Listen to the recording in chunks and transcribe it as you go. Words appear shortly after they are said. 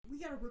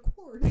gotta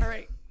record. All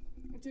right.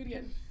 Do it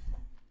again.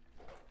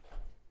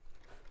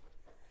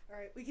 All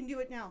right, we can do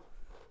it now.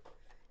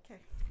 Okay.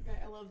 Okay,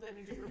 I love the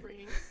energy we're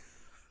bringing.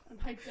 I'm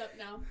hyped up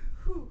now.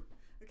 Whew.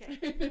 Okay.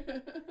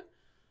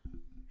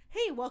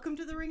 Hey, welcome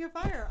to the Ring of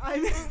Fire.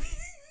 I'm I'm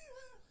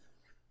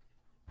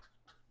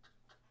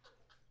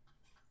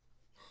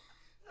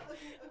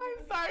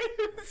sorry.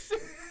 It was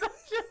just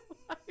such a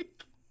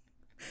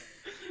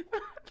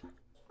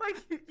like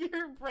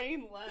your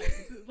brain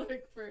left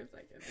like for a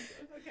second.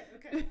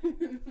 Okay.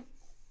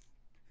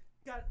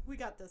 We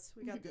got this.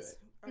 We got this.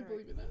 I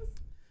believe in us.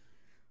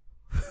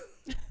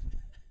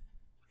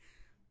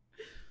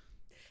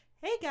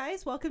 Hey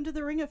guys, welcome to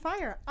the Ring of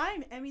Fire.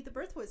 I'm Emmy the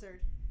Birth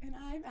Wizard. And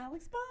I'm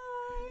Alex Bye.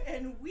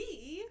 And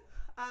we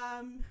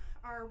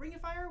are Ring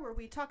of Fire, where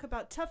we talk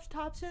about tough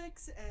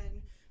topics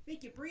and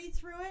make you breathe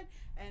through it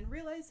and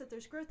realize that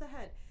there's growth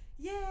ahead.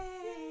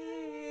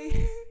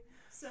 Yay!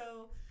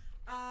 So,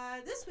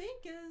 this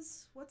week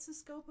is what's the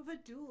scope of a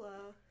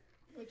doula?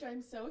 Which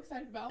I'm so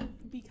excited about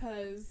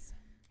because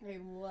I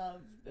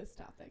love this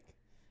topic.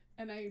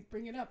 And I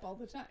bring it up all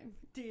the time.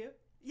 Do you?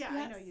 Yeah,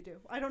 Yes. I know you do.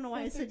 I don't know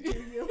why Yes, I said I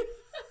do you.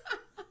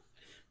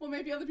 Well,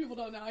 maybe other people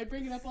don't know. I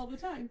bring it up all the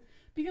time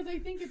because I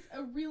think it's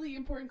a really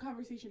important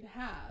conversation to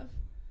have,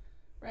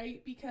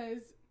 right?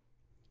 Because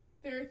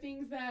there are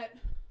things that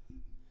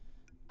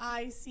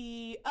I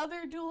see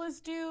other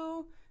doulas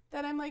do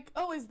that I'm like,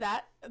 oh, is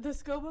that the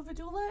scope of a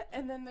doula?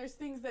 And then there's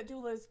things that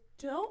doulas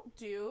don't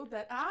do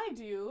that I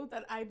do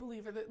that I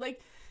believe are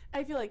like,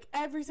 I feel like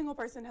every single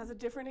person has a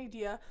different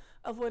idea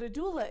of what a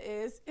doula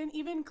is, and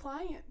even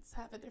clients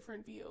have a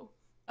different view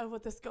of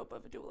what the scope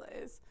of a doula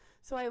is.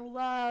 So I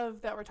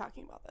love that we're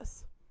talking about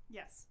this.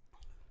 Yes.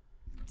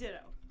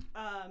 Ditto.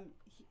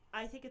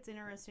 I think it's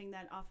interesting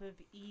that off of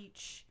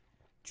each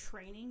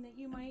training that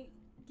you might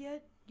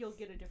get, you'll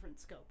get a different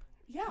scope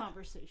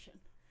conversation.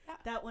 Yeah.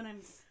 That one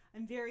I'm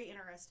very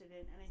interested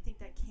in, and I think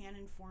that can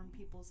inform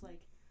people's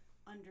like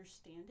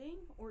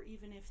understanding, or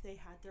even if they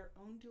had their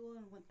own doula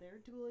and what their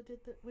doula did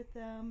with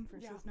them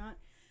versus not.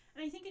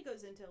 And I think it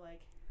goes into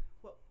like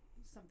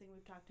something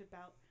we've talked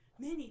about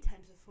many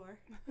times before,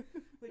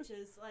 which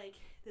is like,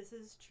 this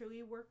is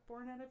truly work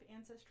born out of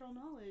ancestral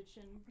knowledge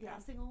and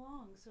passing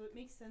along. So it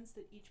makes sense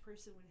that each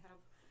person would have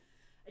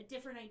a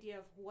different idea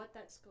of what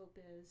that scope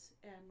is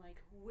and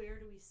like where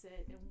do we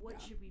sit and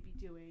what should we be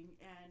doing.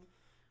 And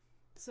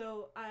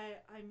so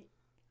I'm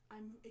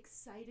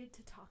excited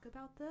to talk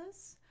about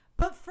this.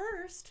 But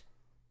first,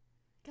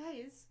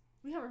 guys,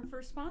 we have our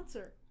first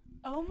sponsor.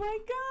 Oh my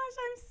gosh,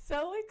 I'm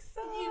so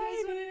excited. You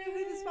guys want to know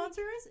who the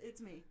sponsor is? It's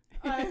me.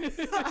 I'm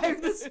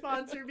the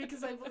sponsor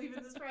because I believe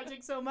in this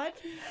project so much.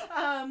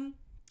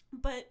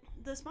 But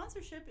the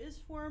sponsorship is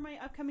for my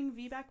upcoming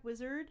VBAC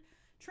Wizard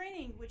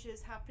training, which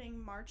is happening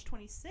March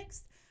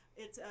 26th.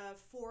 It's a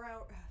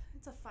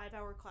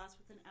 5-hour class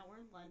with an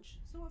hour lunch.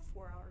 So a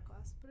 4-hour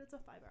class, but it's a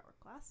 5-hour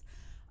class.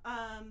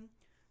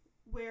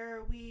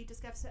 Where we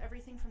discuss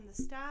everything from the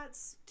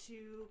stats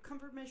to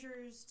comfort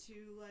measures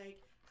to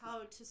like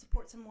how to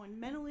support someone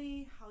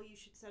mentally, how you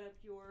should set up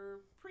your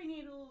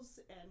prenatals,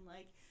 and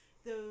like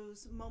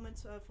those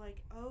moments of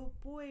like, oh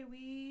boy,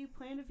 we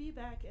planned a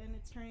VBAC and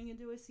it's turning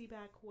into a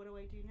CBAC. What do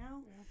I do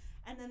now? Yeah.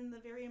 And then the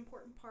very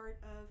important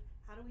part of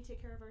how do we take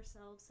care of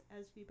ourselves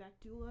as VBAC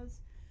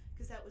doulas,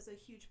 because that was a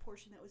huge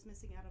portion that was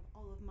missing out of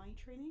all of my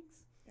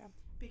trainings. Yeah.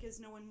 Because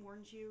no one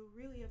warns you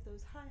really of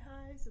those high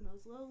highs and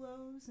those low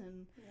lows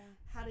and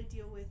how to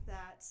deal with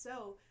that.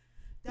 So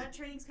that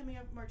training's coming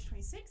up March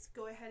 26th.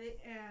 Go ahead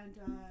and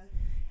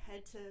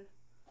head to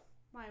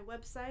my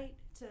website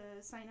to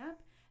sign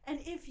up. And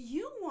if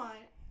you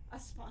want a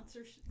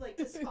sponsor, like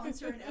to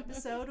sponsor an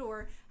episode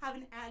or have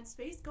an ad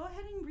space, go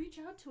ahead and reach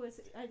out to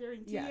us either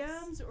in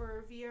DMs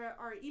or via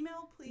our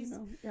email, please.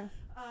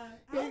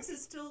 Alex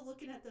is still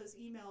looking at those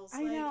emails.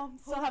 I know.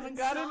 Still haven't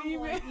got an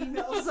email.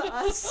 Emails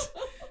us,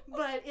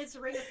 but it's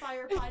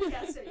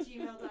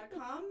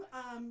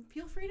ringofirepodcast@gmail.com.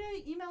 Feel free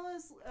to email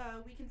us.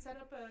 We can set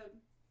up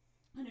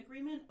an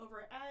agreement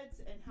over ads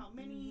and how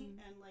many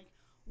and like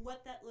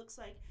what that looks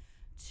like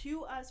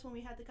to us when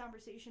we had the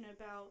conversation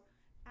about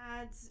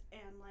ads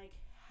and like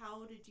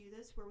how to do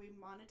this, where we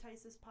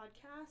monetize this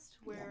podcast,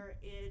 where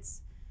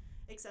it's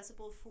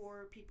accessible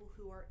for people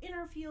who are in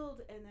our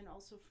field and then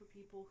also for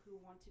people who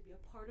want to be a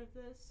part of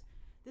this.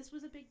 This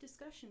was a big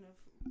discussion of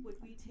would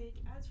we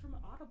take ads from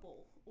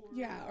Audible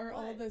or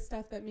all the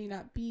stuff that may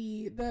not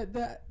be.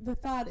 The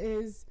thought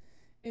is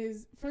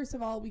first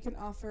of all, we can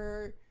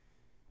offer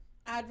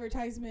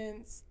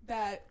advertisements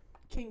that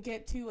can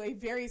get to a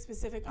very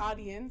specific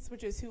audience,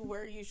 which is who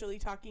we're usually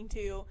talking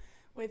to,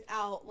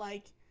 without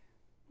like,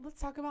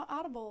 let's talk about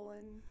Audible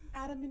and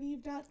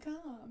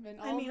AdamandEve.com and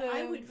all.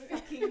 I would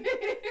fucking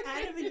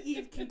Adam and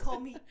Eve can call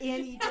me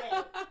any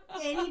day.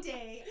 Any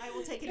day I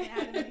will take it in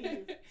Adam and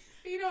Eve.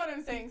 You know what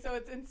I'm saying? So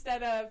it's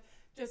instead of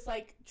just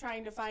like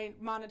trying to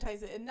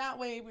monetize it in that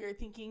way, we were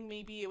thinking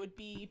maybe it would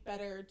be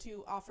better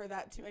to offer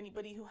that to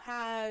anybody who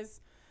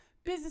has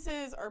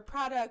businesses or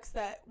products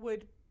that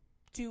would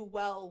do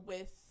well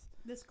with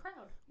this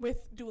crowd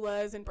with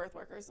doulas and birth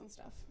workers and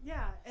stuff.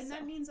 Yeah, and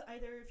that means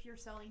either if you're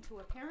selling to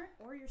a parent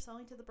or you're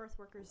selling to the birth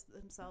workers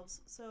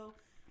themselves. So,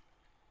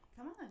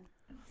 come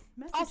on.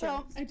 Message Also,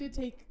 us. I did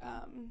take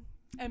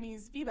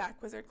Emmy's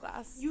VBAC wizard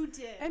class. You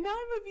did. And now I'm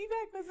a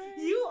VBAC wizard.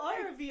 You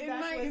are a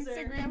VBAC wizard.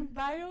 In my Instagram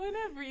bio and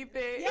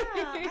everything. Yeah,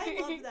 I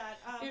love that.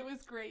 It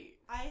was great.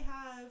 I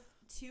have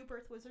 2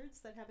 birth wizards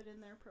that have it in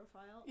their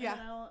profile. Yeah.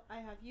 And now I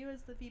have you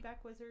as the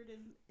VBAC wizard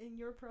in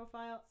your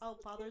profile. I'll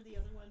bother the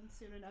other one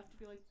soon enough to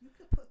be like, you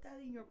could put that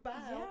in your bio.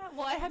 Yeah,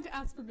 well, I had to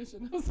ask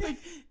permission. I was like,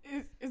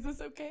 is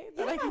this okay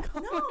that I can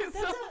call no,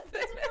 myself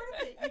that's a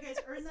part of it. You guys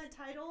earn that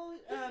title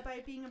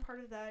by being a part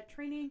of that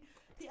training.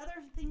 The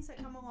other things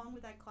that come along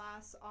with that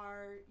class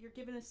are you're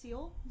given a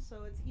seal,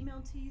 so it's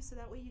emailed to you, so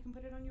that way you can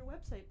put it on your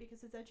website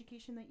because it's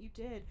education that you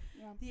did.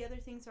 Yeah. The other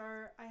things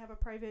are I have a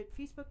private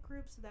Facebook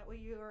group, so that way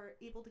you are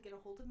able to get a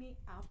hold of me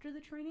after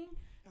the training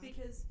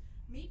because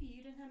maybe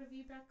you didn't have a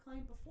VBAC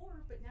client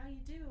before, but now you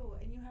do,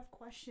 and you have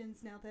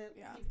questions now that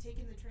you've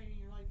taken the training.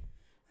 You're like,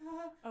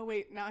 oh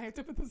wait, now I have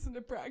to put this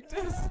into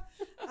practice.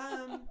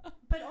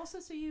 But also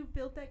so you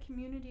build that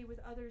community with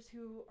others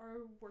who are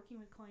working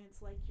with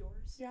clients like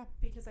yours. Yeah.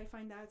 Because I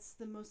find that's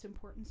the most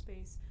important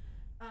space.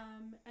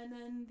 And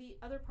then the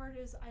other part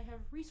is I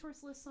have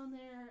resource lists on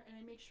there, and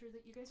I make sure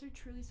that you guys are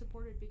truly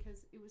supported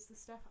because it was the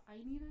stuff I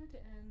needed,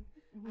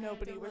 and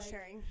nobody was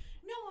sharing.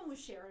 No one was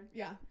sharing.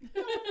 Yeah.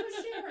 No one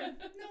was sharing.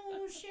 No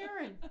one was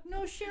sharing.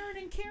 No Sharon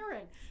and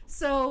Karen.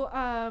 So,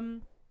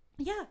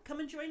 yeah, come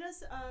and join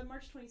us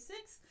March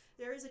 26th.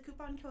 There is a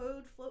coupon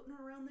code floating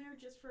around there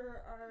just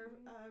for our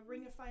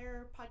Ring of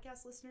Fire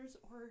podcast listeners.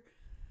 Or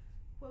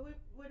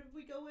what did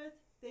we go with?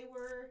 They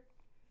were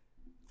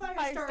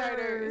fire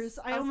starters.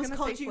 I almost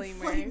called you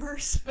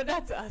flamers. But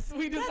that's us.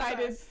 We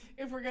decided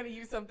if we're going to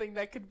use something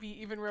that could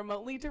be even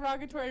remotely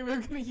derogatory,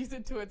 we're going to use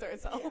it towards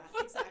ourselves.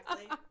 Yeah,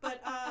 exactly.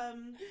 But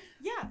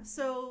yeah,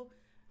 so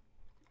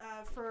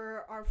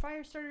for our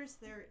fire starters,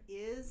 there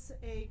is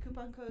a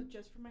coupon code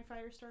just for my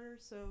fire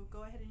starters. So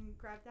go ahead and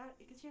grab that.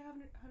 It gets you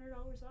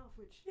 $100 off,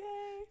 which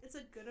it's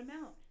a good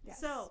amount. Yes.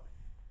 So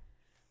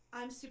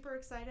I'm super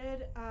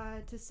excited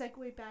to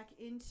segue back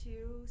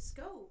into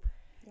Scope.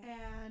 Yeah.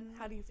 And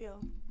how do you feel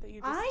that you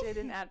just did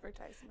an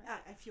advertisement?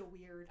 I feel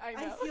weird. I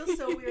know. I feel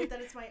so weird that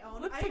it's my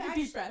own. Let's take a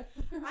deep breath.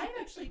 I've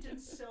actually done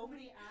so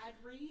many ad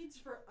reads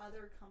for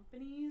other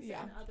companies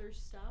and other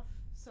stuff.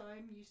 So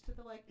I'm used to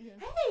the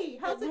hey,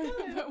 how's it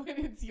going? But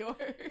when it's yours.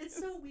 It's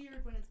so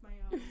weird when it's my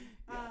own.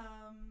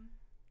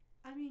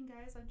 I mean,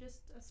 guys, I'm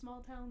just a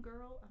small town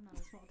girl. I'm not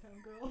a small town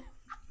girl.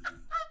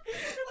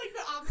 You're like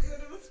the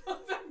opposite of a small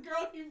town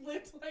girl. You've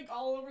lived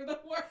all over the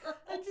world.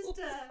 I'm just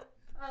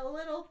a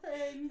little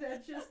thing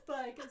that just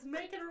is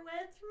making her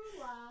way through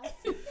life.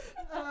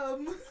 I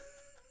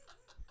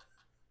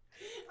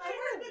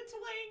heard the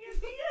twang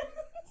at the end.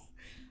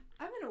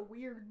 I'm in a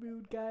weird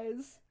mood,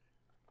 guys.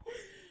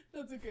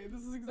 That's okay.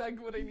 This is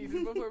exactly what I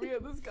needed before we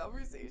had this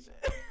conversation.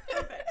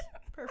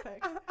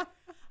 Perfect.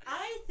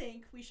 I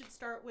think we should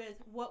start with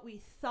what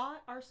we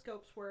thought our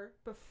scopes were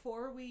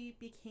before we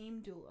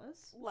became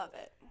doulas. Love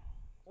it.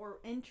 Or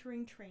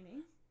entering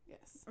training.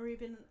 Yes. Or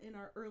even in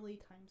our early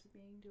times of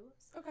being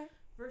doulas. Okay.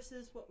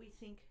 Versus what we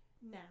think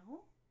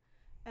now.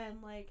 And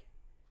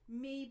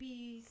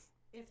maybe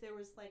if there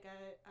was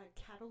a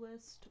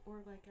catalyst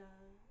or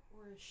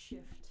a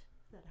shift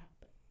that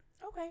happened.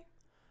 Okay.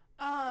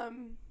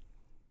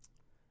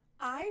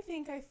 I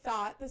think I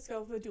thought the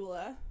scope of a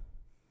doula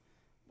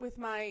with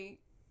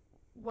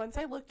once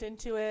I looked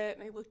into it,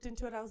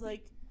 I was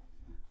like,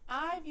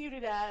 I viewed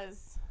it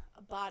as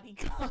a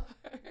bodyguard.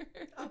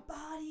 A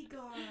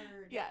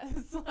bodyguard.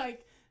 Yes,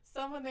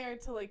 someone there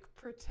to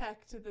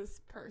protect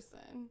this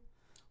person.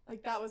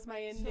 That was my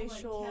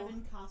initial. So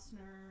Kevin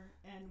Costner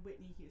and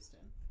Whitney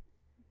Houston.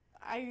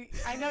 I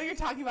know you're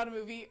talking about a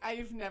movie.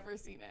 I've never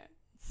seen it.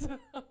 So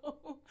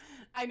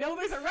I know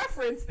there's a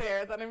reference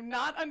there that I'm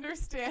not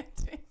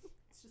understanding.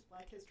 It's just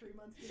Black History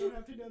Month. You don't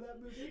have to know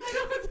that movie. I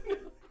don't have to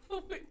know the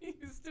Whitney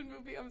Houston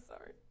movie. I'm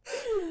sorry.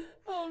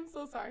 Oh, I'm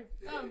so sorry.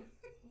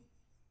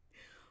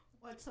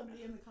 Watch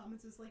somebody in the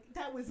comments is like,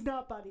 that was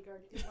not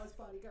Bodyguard. It was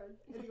Bodyguard.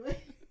 Anyway.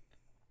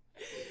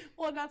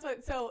 Well,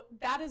 so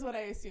that is what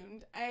I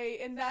assumed.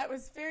 And that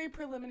was very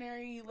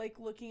preliminary,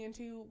 looking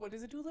into what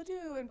does a doula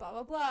do and blah,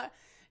 blah, blah.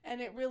 And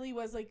it really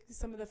was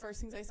some of the first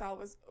things I saw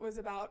was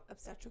about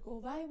obstetrical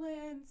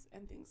violence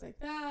and things like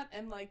that.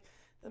 And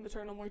the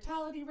maternal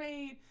mortality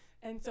rate.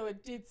 And so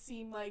it did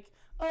seem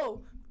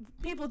oh,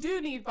 people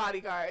do need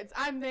bodyguards.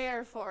 I'm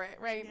there for it,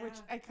 right? Yeah.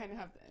 Which I kind of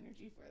have the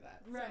energy for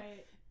that.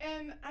 Right. So.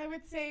 And I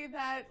would say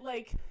that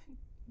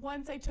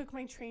once I took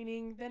my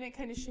training, then it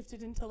kind of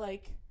shifted into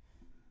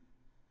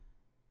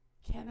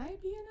can I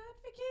be an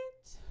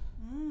advocate?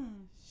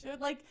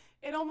 Should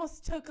it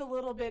almost took a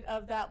little bit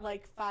of that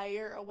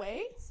fire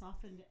away.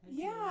 Softened it.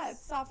 Yeah, it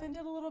softened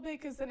it a little bit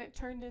because then it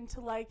turned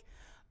into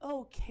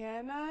oh,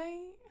 can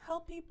I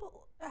help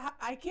people?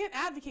 I can't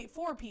advocate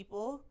for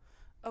people.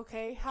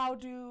 Okay, how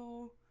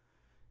do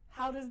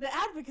how does the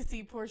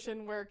advocacy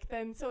portion work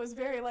then? So it was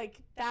very like,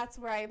 that's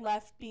where I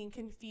left being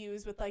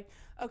confused with like,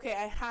 okay,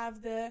 I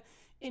have the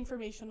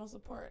informational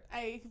support,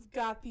 I've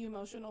got the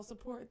emotional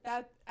support.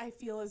 That I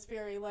feel is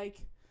very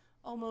like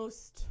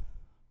almost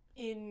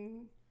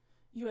in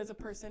you as a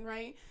person,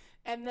 right?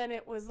 And then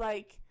it was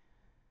like,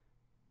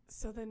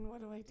 so then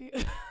what do I do?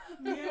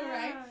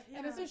 Right? Yeah.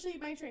 And especially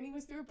my training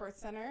was through a birth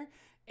center.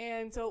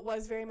 And so it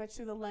was very much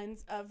through the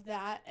lens of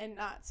that and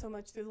not so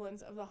much through the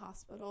lens of the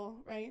hospital,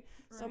 right?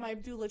 So my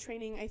doula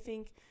training, I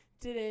think,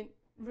 didn't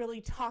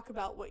really talk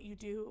about what you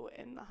do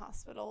in the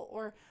hospital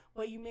or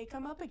what you may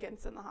come up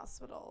against in the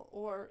hospital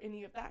or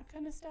any of that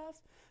kind of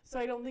stuff. So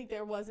I don't think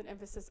there was an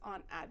emphasis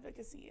on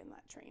advocacy in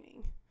that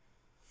training.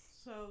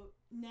 So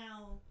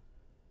now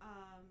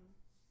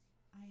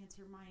I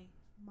answer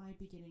my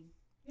beginning.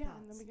 Yeah, thoughts.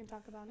 And then we can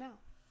talk about now.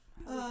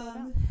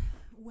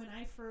 When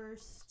I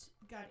first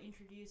got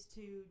introduced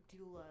to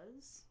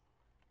doulas,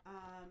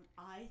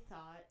 I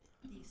thought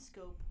the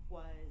scope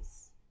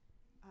was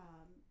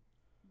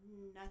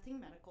nothing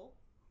medical,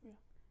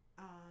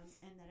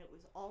 and that it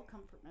was all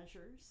comfort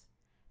measures,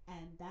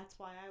 and that's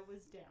why I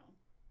was down.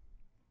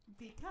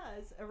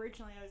 Because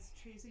originally I was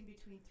choosing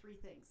between three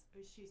things. I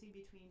was choosing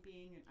between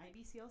being an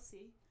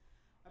IBCLC,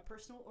 a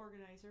personal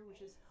organizer,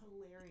 which is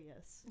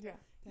hilarious. Yeah.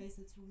 Guys,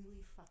 it's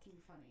really fucking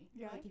funny.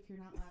 Yeah. Like, if you're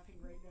not laughing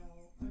right now,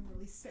 I'm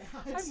really sad.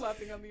 I'm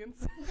laughing on the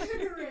inside.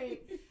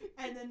 Right.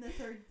 And then the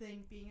third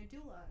thing being a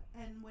doula.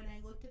 And when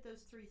I looked at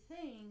those three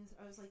things,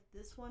 I was like,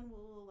 this one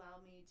will allow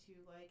me to,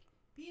 like,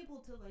 be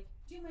able to, like,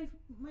 do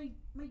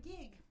my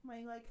gig,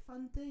 my, like,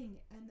 fun thing,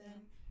 and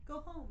then go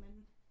home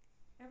and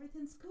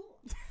everything's cool.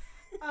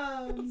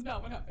 That's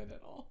not what happened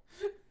at all.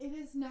 It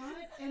is not,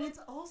 and it's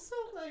also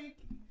like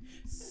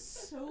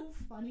so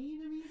funny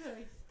to me that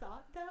I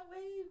thought that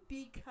way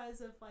because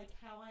of like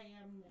how I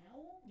am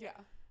now. Yeah.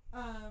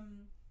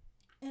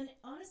 And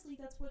honestly,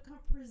 that's what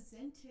got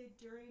presented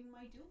during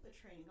my doula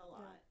training a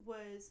lot.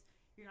 Was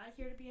you're not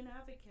here to be an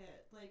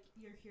advocate. Like,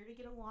 you're here to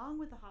get along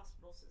with the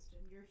hospital system.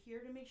 You're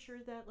here to make sure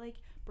that like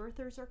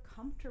birthers are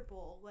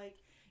comfortable.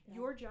 Like,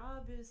 your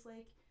job is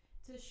like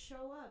to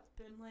show up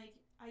and like.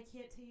 I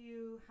can't tell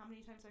you how many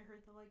times I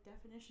heard the like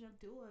definition of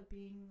doula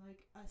being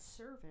like a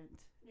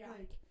servant. Yeah.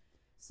 Like,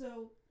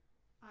 so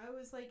I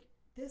was like,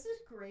 this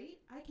is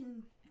great. I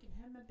can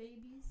have my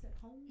babies at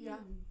home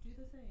and do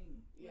the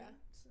thing. Yeah.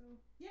 So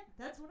yeah,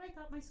 that's what I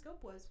thought my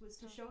scope was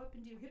to show up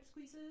and do hip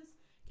squeezes,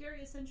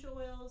 carry essential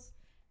oils,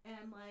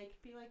 and like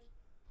be like,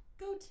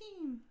 go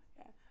team.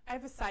 Yeah. I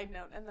have a side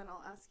note, and then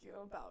I'll ask you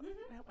about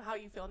how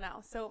you feel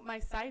now. So my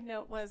side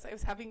note was I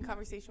was having a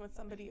conversation with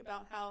somebody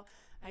about how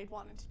I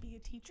wanted to be a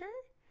teacher.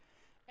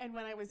 And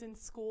when I was in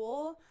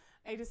school,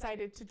 I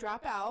decided to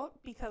drop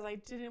out because I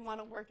didn't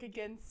want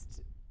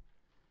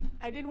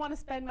to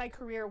spend my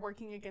career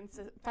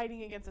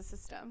fighting against a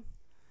system.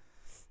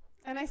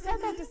 And I said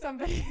that to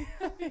somebody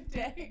the other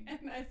day,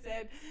 and I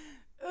said,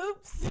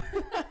 oops,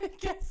 I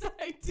guess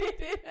I did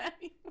it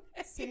anyway.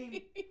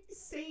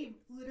 Same,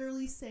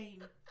 literally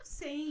same.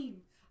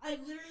 I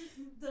literally,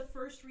 the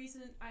first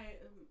reason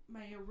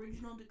my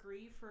original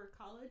degree for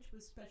college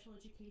was special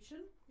education.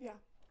 Yeah.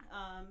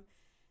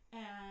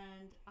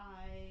 And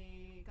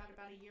I got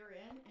about a year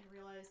in and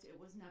realized it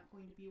was not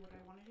going to be what I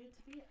wanted it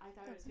to be. I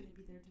thought I was going to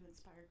be there to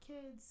inspire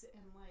kids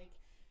and like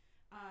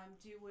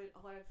do what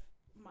a lot of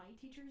my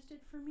teachers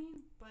did for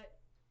me. But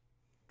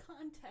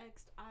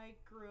context, I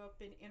grew up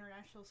in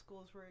international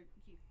schools where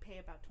you pay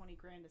about $20,000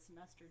 a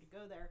semester to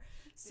go there.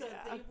 So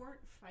they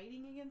weren't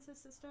fighting against the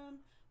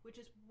system,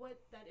 which is what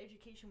that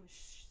education was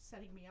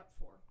setting me up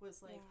for,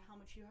 was like how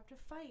much you have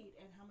to fight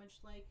and how much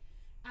like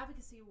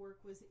advocacy work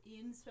was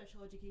in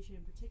special education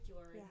in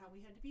particular and how we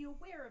had to be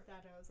aware of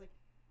that. I was like,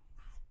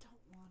 I don't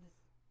want it.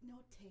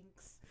 No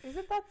tanks.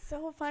 Isn't that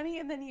so funny?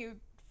 And then you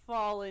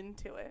fall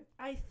into it.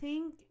 I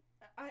think,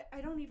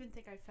 I don't even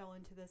think I fell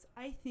into this.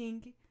 I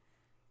think,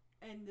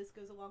 and this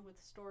goes along with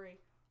the story,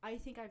 I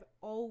think I've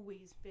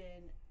always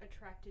been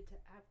attracted to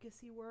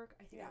advocacy work.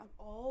 I think I've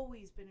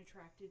always been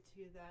attracted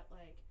to that,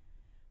 like,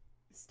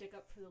 stick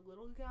up for the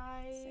little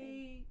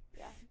guy,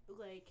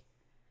 like,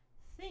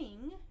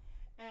 thing.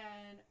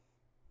 And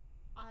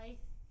I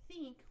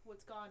think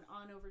what's gone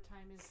on over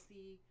time is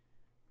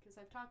because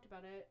I've talked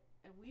about it,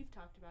 and we've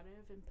talked about it,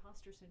 of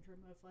imposter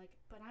syndrome of like,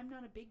 but I'm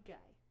not a big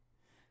guy.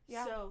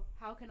 Yeah. So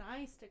how can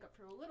I stick up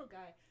for a little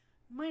guy?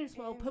 Might as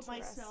well put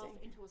myself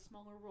into a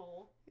smaller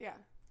role. Yeah.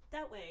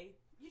 That way,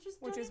 you just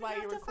Which don't is even why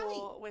have you were to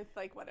cool fight. with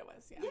like what it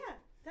was. Yeah. Yeah.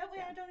 That way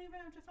I don't even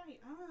have to fight.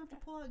 I don't have to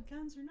pull out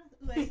guns or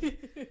nothing. Like,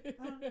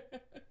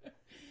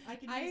 I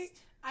can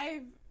just...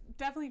 I've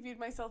definitely viewed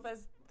myself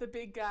as the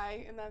big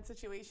guy in that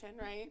situation,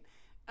 right?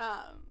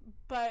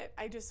 But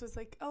I just was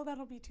like, oh,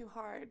 that'll be too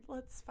hard.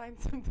 Let's find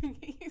something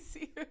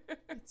easier.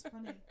 It's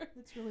funny.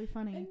 It's really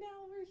funny. And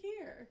now we're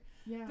here.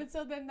 Yeah. But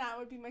so then that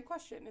would be my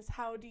question, is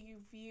how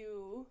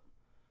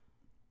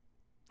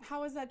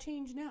has that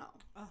changed now?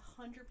 100%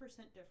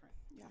 different.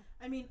 Yeah.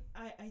 I mean,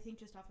 I think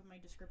just off of my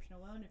description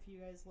alone, if you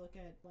guys look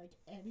at like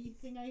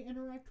anything I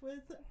interact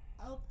with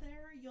out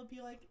there, you'll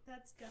be like,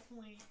 that's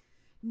definitely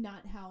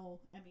not how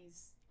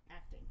Emmy's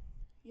acting.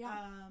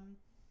 Yeah.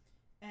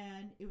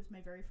 And it was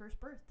my very first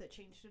birth that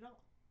changed it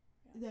all.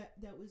 Yeah.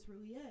 That was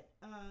really it.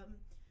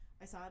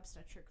 I saw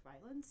obstetric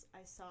violence.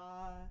 I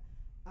saw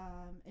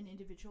an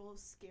individual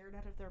scared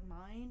out of their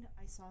mind.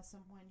 I saw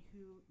someone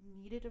who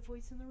needed a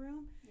voice in the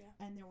room,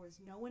 and there was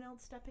no one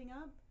else stepping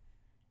up.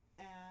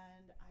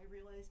 And I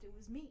realized it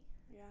was me.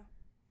 Yeah.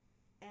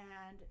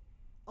 And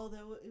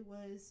although it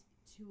was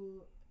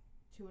to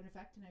an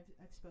effect, and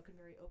I've spoken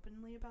very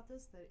openly about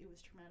this, that it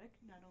was traumatic,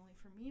 not only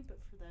for me, but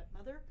for that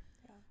mother.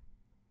 Yeah.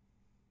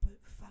 But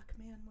fuck,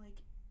 man,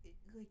 like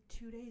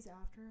 2 days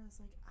after, I was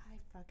like, I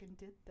fucking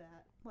did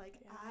that. Like,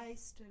 I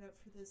stood up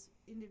for this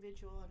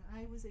individual, and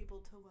I was able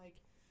to, like,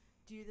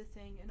 do the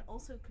thing, and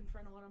also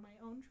confront a lot of my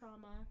own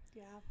trauma.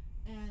 Yeah.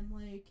 And,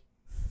 like,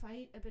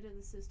 fight a bit of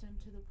the system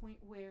to the point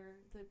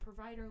where the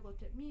provider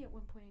looked at me at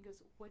one point and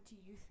goes, what do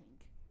you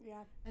think?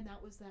 Yeah. And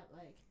that was that,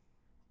 like,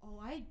 oh,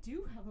 I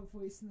do have a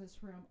voice in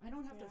this room. I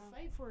don't have to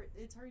fight for it.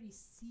 It's already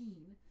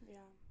seen.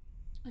 Yeah.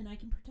 And I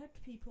can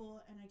protect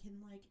people, and I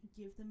can, like,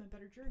 give them a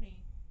better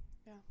journey.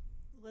 Yeah.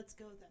 Let's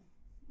go then.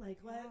 Like,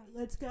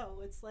 let's go.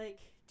 Let's, like,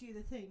 do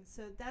the thing.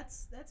 So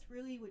that's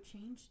really what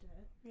changed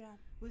it. Yeah.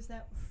 Was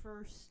that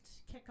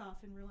first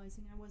kickoff and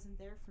realizing I wasn't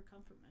there for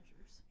comfort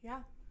measures. Yeah.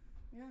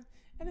 Yeah.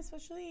 And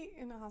especially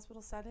in a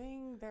hospital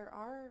setting, there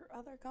are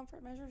other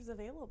comfort measures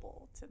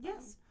available to them.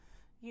 Yes.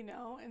 You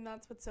know, and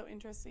that's what's so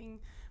interesting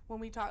when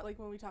we talked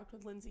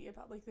with Lindsay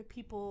about, like, the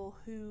people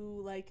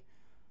who, like,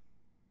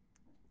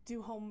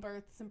 do home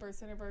births and birth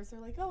center births.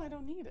 They're like, oh, I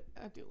don't need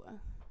a doula.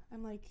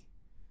 I'm like,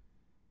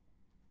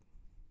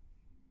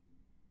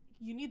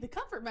 you need the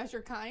comfort measure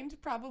kind,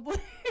 probably.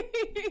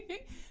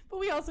 But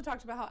we also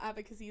talked about how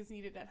advocacy is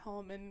needed at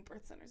home and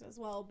birth centers as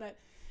well. But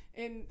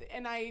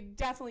and I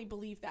definitely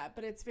believe that.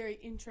 But it's very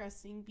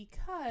interesting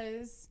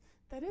because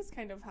that is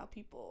kind of how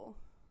people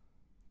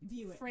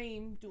view it.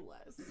 Frame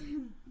doulas.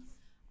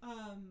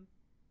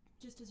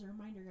 Just as a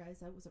reminder,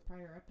 guys, that was a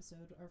prior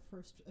episode, our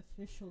first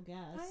official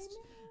guest.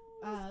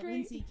 I know.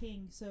 Lindsay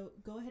King. So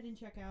go ahead and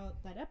check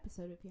out that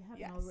episode if you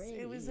haven't already.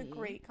 It was a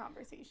great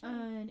conversation.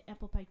 On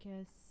Apple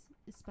Podcasts,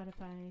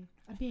 Spotify.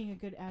 I'm being a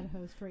good ad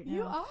host right now.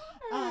 You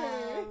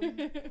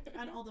are!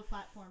 On all the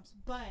platforms.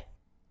 But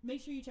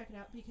make sure you check it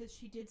out because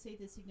she did say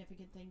the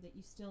significant thing that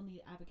you still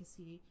need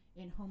advocacy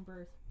in home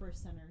birth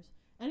centers.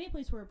 Any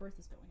place where a birth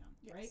is going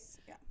on, right?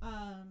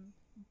 Yeah.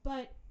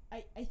 But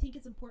I think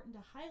it's important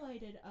to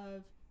highlight it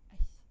of,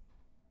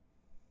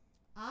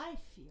 I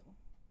feel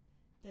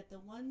that the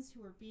ones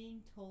who are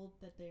being told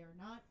that they are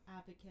not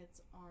advocates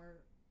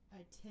are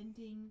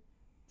attending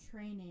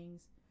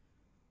trainings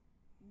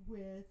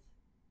with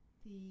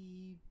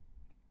the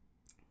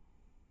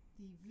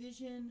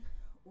vision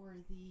or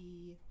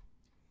the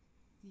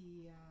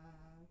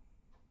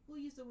we'll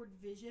use the word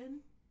vision.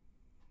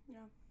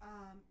 Yeah.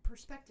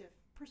 Perspective.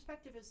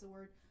 Perspective is the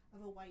word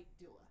of a white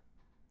doula.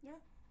 Yeah.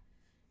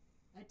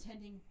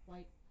 Attending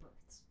white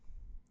births.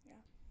 Yeah.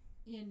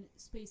 In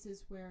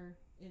spaces where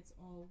it's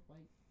all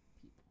white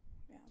people.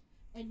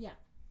 Yeah. And yeah,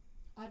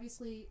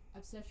 obviously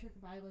obstetric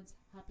violence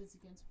happens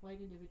against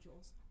white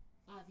individuals.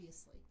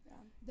 Obviously. Yeah.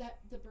 That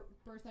the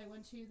birth I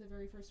went to, the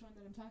very first one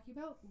that I'm talking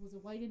about, was a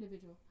white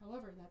individual.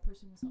 However, that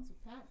person was also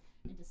fat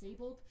and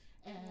disabled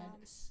and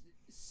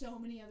so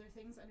many other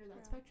things under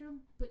that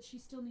spectrum, but she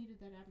still needed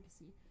that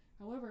advocacy.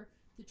 However,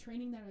 the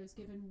training that I was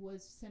given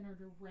was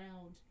centered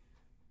around,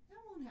 that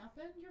won't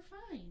happen, you're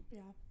fine.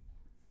 Yeah.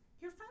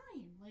 You're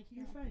fine. Like,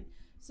 you're fine.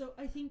 So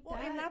I think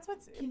and that's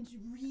what's can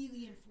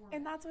really inform.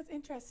 And that's what's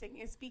interesting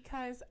is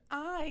because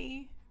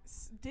I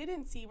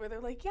didn't see where they're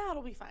like, yeah,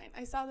 it'll be fine.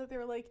 I saw that they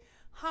were like,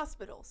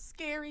 hospital,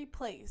 scary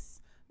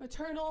place,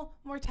 maternal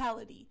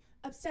mortality,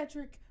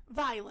 obstetric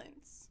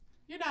violence.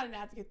 You're not an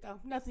advocate, though.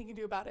 Nothing you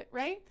can do about it,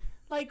 right?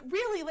 Like,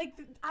 really, like,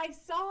 I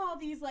saw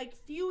these, like,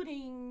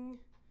 feuding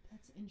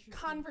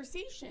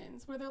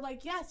conversations where they're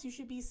like, yes, you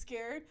should be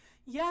scared.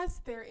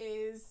 Yes, there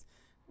is,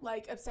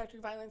 like,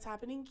 obstetric violence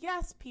happening.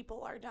 Yes,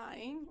 people are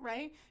dying,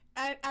 right?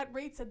 At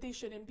rates that they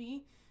shouldn't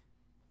be.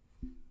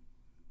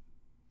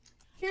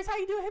 Here's how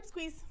you do a hip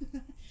squeeze.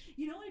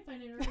 You know what I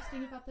find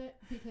interesting about that?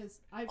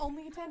 Because I've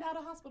only attend out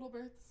of hospital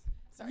births.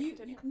 Sorry,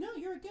 continue. No,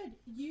 you're good.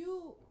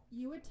 You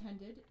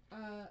attended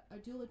a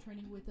doula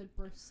training with a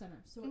birth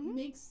center, so it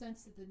makes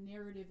sense that the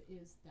narrative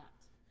is that.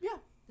 Yeah.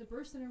 The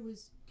birth center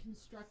was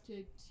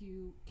constructed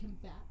to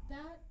combat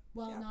that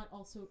while not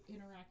also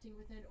interacting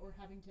with it or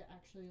having to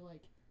actually,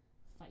 like,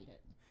 fight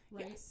it.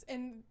 Right? Yes,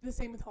 and the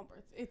same with home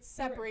birth. It's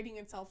separating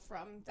itself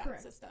from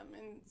that system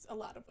in a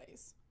lot of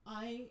ways.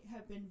 I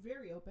have been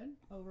very open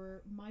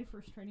over my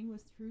first training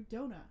was through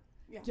DONA.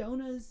 Yeah.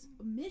 DONA's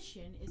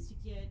mission is to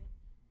get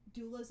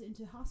doulas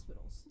into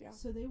hospitals. Yeah.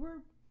 So they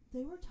were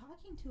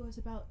talking to us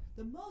about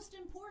the most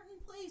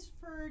important place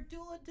for a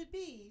doula to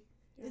be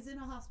is in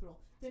a hospital.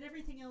 Then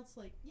everything else,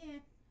 like,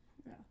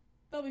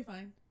 they'll be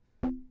fine.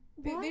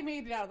 They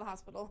made it out of the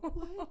hospital.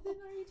 Why then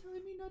are you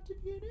telling me not to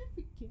be an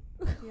advocate?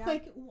 Yeah.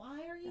 Like,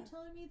 why are you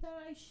telling me that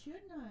I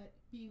should not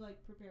be,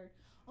 like, prepared?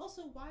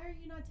 Also, why are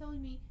you not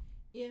telling me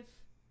if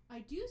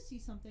I do see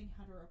something,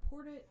 how to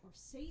report it or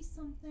say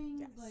something?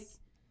 Yes. Like,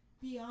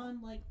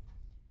 beyond like,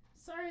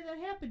 sorry that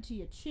happened to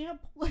you,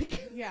 champ.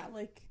 Like, yeah,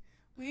 like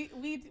we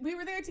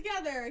were there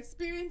together,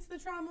 experienced the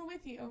trauma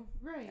with you.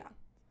 right? Yeah.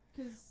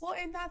 Because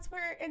And that's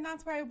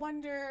where I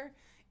wonder,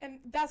 and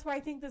that's why I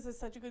think this is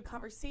such a good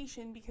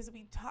conversation, because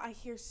I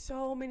hear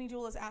so many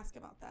doulas ask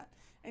about that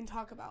and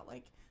talk about,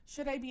 like,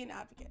 should I be an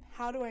advocate?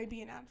 How do I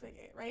be an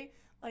advocate, right?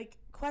 Like,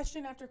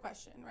 question after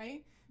question,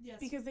 right? yes,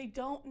 Because they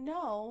don't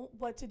know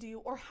what to do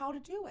or how to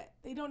do it.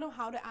 They don't know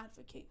how to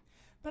advocate.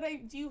 But I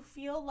do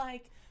feel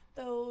like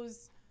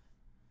those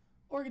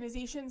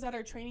organizations that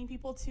are training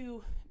people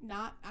to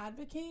not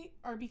advocate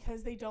are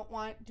because they don't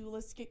want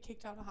doulas to get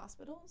kicked out of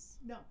hospitals.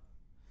 no.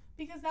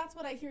 Because that's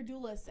what I hear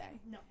doulas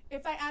say. No.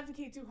 If I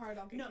advocate too hard,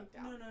 I'll get kicked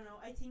out. No.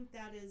 I think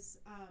that is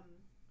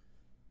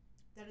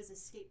a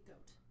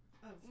scapegoat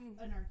of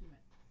an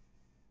argument,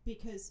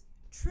 because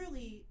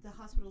truly the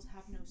hospitals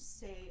have no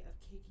say of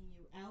kicking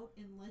you out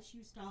unless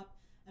you stop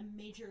a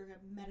major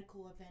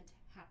medical event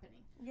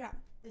happening. Yeah.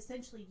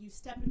 Essentially, you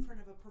step in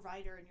front of a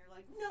provider and you're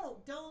like, no,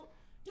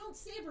 don't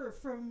save her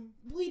from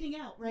bleeding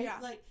out, right? Yeah.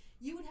 Like,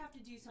 you would have to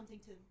do something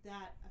to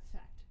that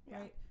effect,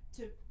 Yeah. right?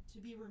 To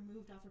be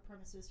removed off a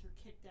premises or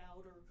kicked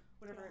out or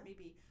whatever it may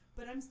be.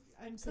 But I'm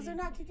saying, Because they're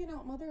not kicking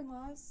out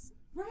mother-in-laws.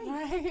 right.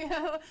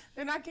 Right.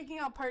 They're not kicking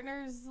out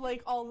partners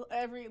like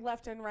every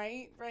left and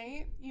right,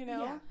 you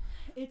know? Yeah.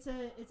 It's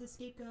a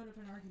scapegoat of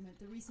an argument.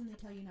 The reason they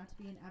tell you not to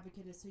be an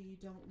advocate is so you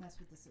don't mess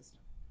with the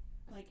system.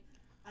 Like,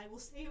 I will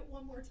say it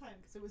one more time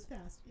because it was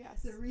fast.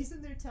 Yes. The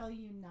reason they're telling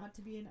you not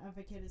to be an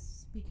advocate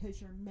is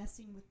because you're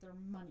messing with their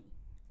money.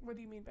 What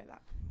do you mean by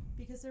that?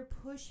 Because they're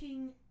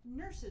pushing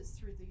nurses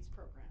through these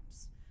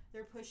programs.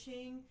 They're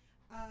pushing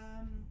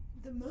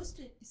the most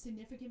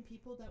significant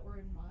people that were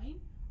in mine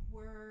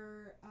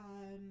were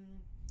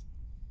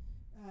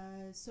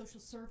social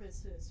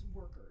services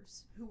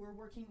workers who were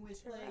working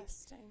with like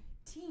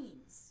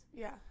teens.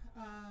 Yeah.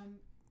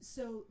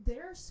 So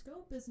their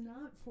scope is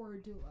not for a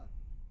doula.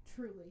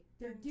 Truly,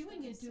 they're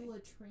doing a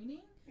doula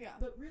training. Yeah.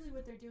 But really,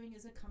 what they're doing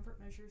is a comfort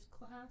measures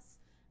class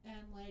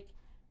and like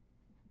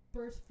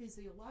birth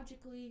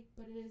physiologically,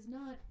 but it is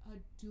not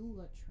a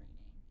doula training.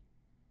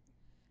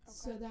 Okay.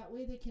 So that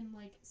way they can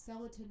like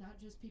sell it to not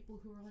just people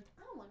who are like,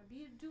 I want to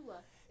be a doula.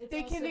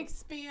 They can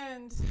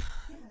expand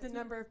the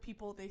number of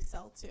people they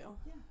sell to.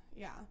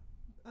 Yeah.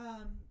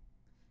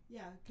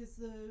 Yeah, because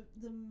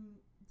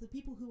the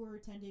people who were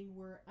attending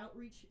were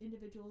outreach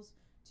individuals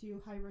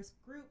to high risk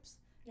groups,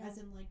 as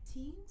in like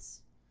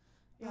teens.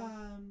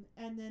 Yeah.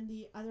 And then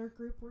the other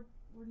group were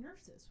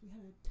nurses. We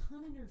had a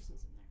ton of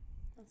nurses in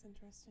there. That's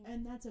interesting.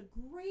 And that's a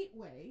great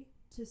way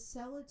to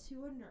sell it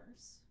to a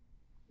nurse.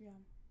 Yeah.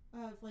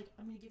 Of like,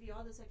 I'm going to give you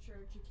all this extra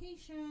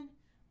education,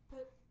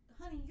 but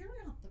honey, you're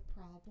not the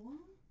problem.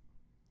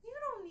 You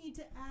don't need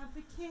to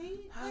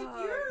advocate.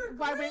 Like, you're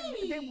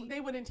great. They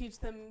wouldn't teach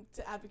them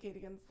to advocate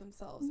against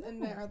themselves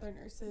and their other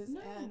nurses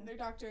and their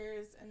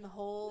doctors and the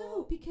whole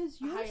No,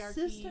 because your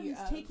system is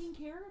taking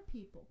care of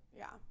people.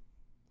 Yeah.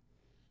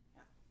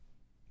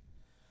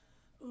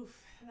 Oof,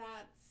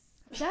 that's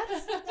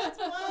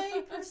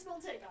my personal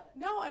take on it.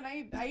 No, and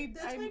I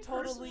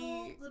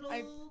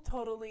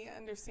totally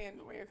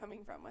understand where you're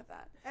coming from with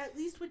that. At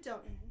least with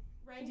DONA,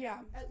 right? Yeah.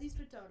 At least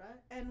with DONA,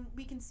 and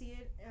we can see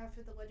it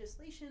after the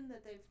legislation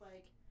that they've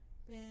like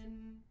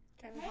been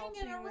kind of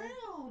hanging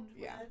around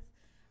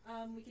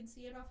with. We can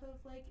see it off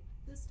of like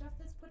the stuff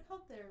that's put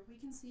out there. We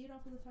can see it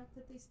off of the fact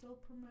that they still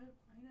promote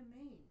Ina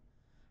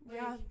May.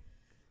 Like,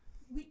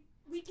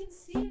 we can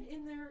see it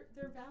in their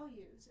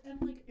values,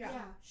 and like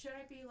should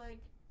I be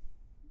like,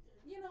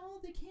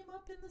 they came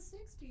up in the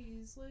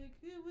 60s, like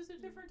it was a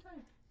different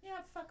time. Yeah,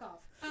 fuck off.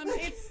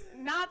 It's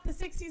not the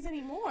 60s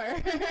anymore.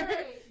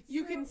 Right.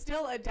 You can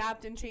still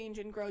adapt and change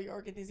and grow your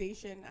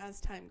organization as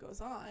time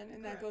goes on,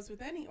 and that goes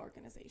with any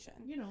organization.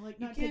 Like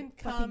not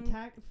take fucking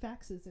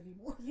faxes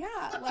anymore.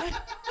 Yeah, like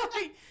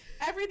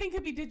everything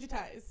could be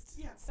digitized.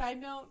 Yeah. Side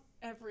note: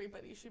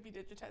 everybody should be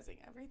digitizing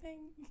everything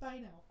by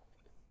now.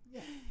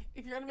 Yeah.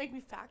 If you're gonna make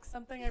me fax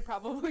something, I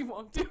probably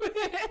won't do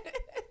it.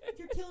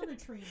 You're killing a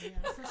tree,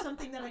 man, for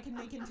something that I can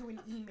make into an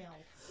email.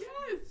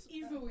 Yes,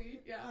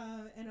 easily. Yeah.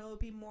 And it'll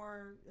be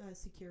more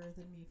secure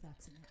than me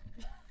faxing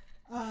it.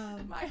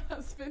 My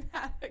husband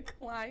had a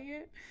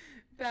client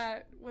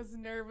that was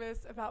nervous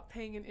about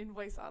paying an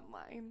invoice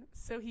online,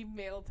 so he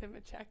mailed him a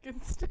check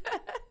instead.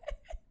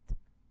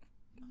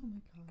 Oh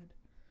my god.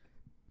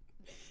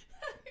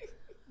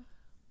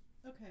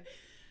 Okay.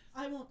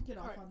 I won't get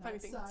off on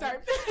that side. Sorry.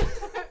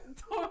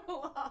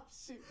 Total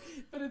offshoot.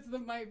 But it's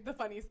the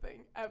funniest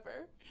thing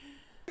ever.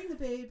 The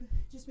babe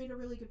just made a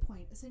really good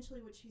point.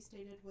 Essentially what she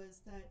stated was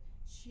that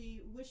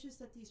she wishes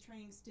that these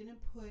trainings didn't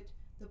put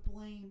the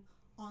blame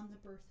on the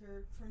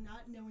birther for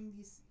not knowing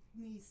these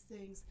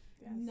things,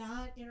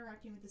 not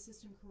interacting with the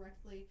system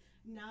correctly,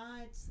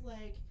 not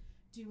like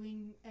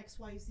doing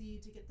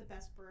XYZ to get the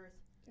best birth.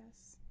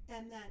 Yes.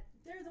 And that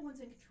they're the ones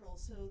in control,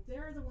 so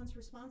they're the ones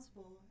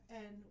responsible.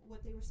 And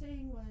what they were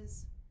saying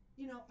was,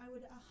 I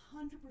would 100%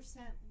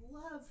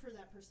 love for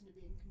that person to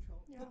be in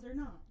control, but they're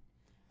not.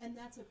 and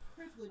that's a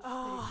privilege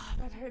Oh,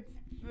 that hits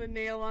the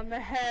nail on the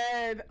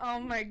head. Oh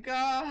my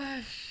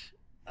gosh.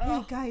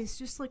 Hey guys,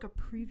 just like a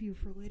preview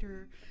for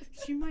later,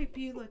 she might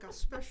be like a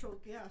special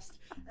guest,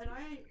 and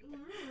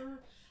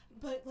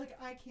but like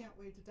I can't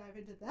wait to dive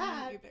into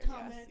that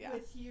comment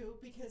with you,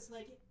 because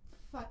like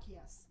fuck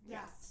yes,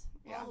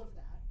 all of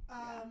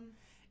that.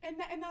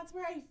 And that's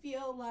where I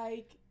feel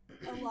like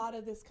a lot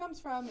of this comes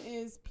from,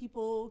 is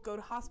people go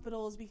to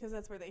hospitals because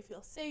that's where they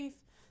feel safe,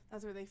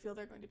 that's where they feel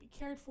they're going to be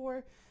cared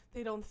for.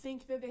 They don't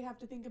think that they have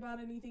to think about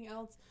anything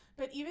else.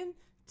 But even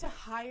to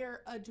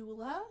hire a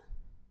doula,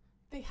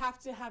 they have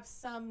to have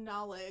some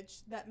knowledge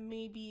that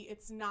maybe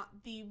it's not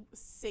the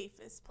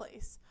safest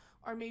place,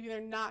 or maybe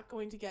they're not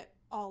going to get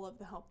all of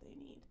the help they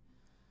need.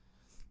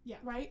 Yeah.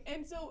 Right?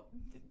 And so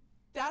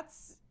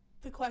that's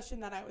the question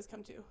that I always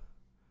come to.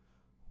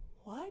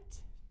 What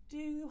do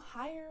you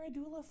hire a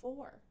doula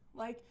for?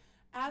 Like,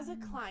 as a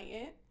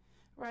client,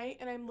 right,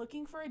 and I'm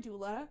looking for a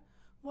doula,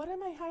 what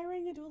am I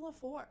hiring a doula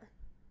for?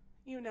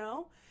 You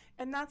know?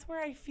 And that's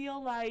where I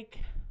feel like,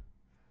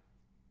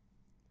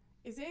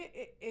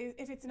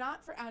 if it's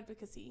not for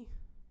advocacy,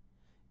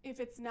 if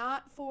it's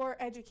not for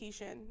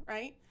education,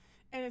 right,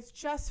 and it's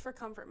just for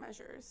comfort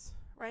measures,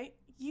 right,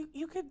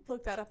 you could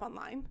look that up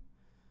online.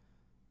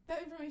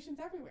 That information's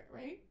everywhere,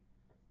 right?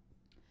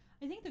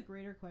 I think the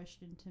greater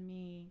question to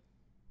me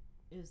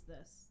is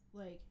this.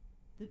 Like,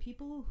 the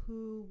people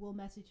who will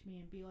message me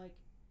and be like,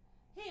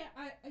 hey,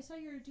 I saw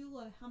you're a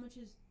doula, how much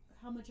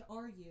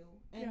are you?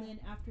 And then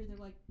after they're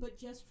like, but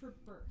just for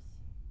birth.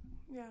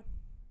 Yeah.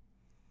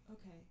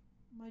 Okay.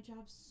 My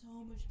job's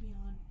so much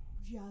beyond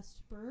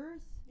just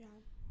birth. Yeah.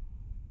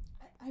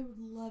 I would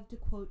love to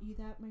quote you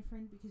that, my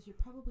friend, because you're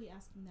probably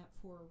asking that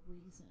for a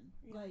reason.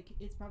 Yeah. Like,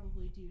 it's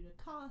probably due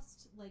to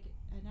cost, like,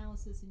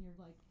 analysis, and you're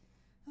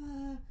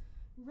like,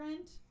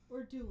 rent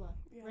or doula,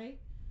 right?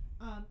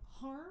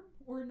 Harm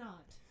or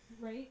not,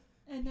 right?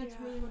 And that's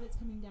really what it's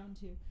coming down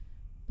to.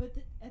 But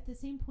at the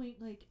same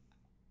point, like,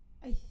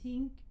 I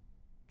think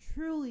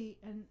truly,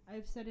 and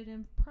I've said it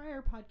in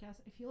prior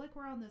podcasts, I feel like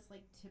we're on this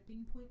like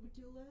tipping point with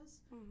doulas,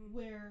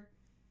 where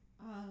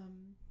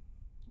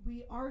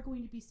we are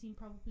going to be seen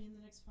probably in the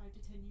next 5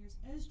 to 10 years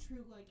as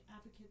true like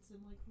advocates and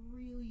like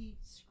really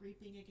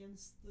scraping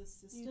against the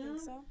system. You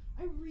think so?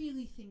 I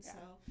really think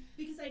so,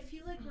 because I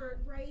feel like we're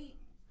right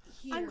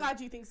here. I'm glad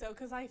you think so,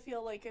 because I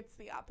feel like it's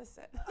the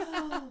opposite.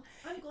 Oh,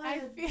 I'm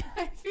glad.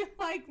 I feel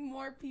like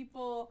more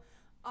people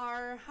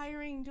are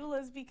hiring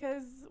doulas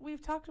because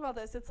we've talked about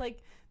this. It's like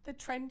the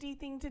trendy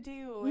thing to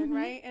do, and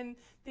right? And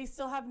they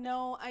still have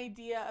no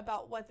idea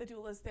about what the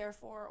doula is there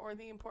for, or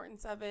the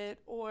importance of it,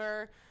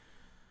 or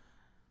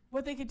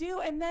what they could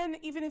do. And then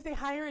even if they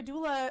hire a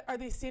doula, are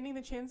they standing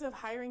the chance of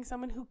hiring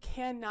someone who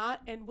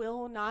cannot and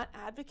will not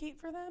advocate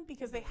for them,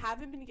 because they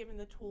haven't been given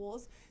the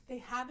tools? They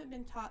haven't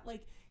been taught,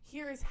 like,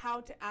 here is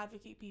how to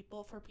advocate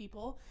for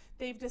people.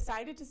 They've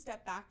decided to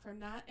step back from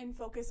that and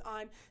focus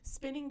on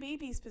spinning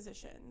babies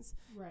positions,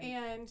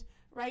 and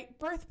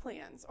birth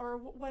plans, or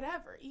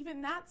whatever.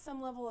 Even that's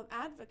some level of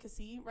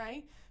advocacy,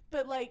 right?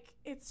 But like,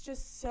 it's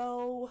just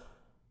so,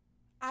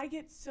 I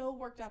get so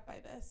worked up by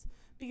this,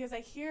 because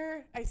I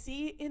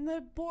see in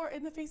the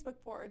Facebook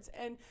boards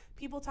and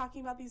people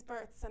talking about these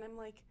births, and I'm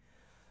like,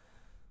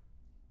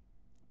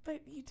 but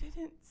you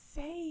didn't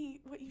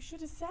say what you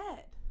should have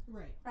said.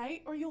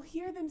 Right? Or you'll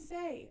hear them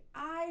say,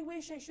 I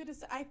wish I should have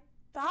said, I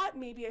thought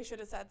maybe I should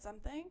have said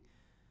something.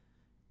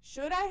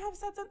 Should I have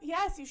said something?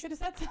 Yes, you should have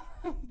said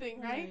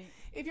something, right?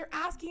 If you're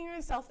asking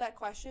yourself that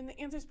question, the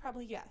answer is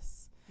probably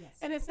yes.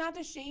 And it's not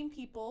to shame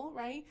people,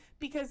 right?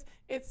 Because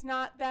it's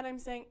not that I'm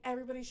saying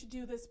everybody should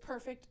do this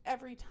perfect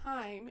every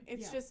time.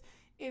 It's just,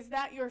 is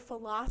that your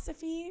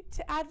philosophy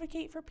to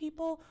advocate for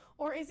people,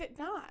 or is it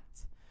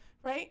not?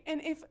 Right?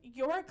 And if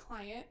you're a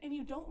client and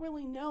you don't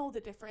really know the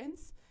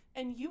difference,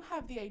 and you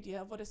have the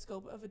idea of what a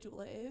scope of a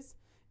doula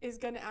is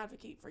going to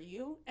advocate for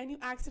you, and you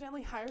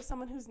accidentally hire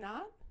someone who's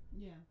not,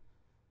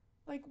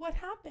 like, what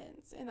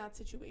happens in that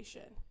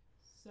situation?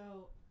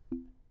 So,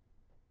 and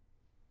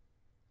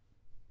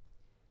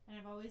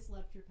I've always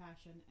loved your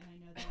passion, and I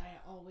know that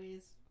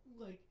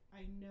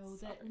I know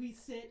that we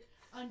sit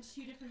on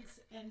two different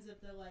ends of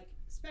the, like,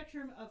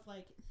 spectrum of,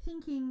 like,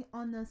 thinking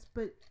on this,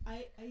 but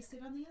I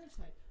sit on the other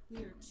side. We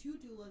are two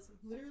doulas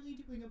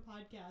literally doing a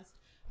podcast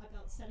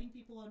about setting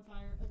people on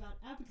fire, about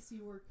advocacy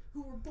work,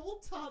 who were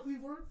both taught we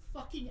weren't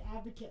fucking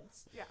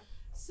advocates. Yeah.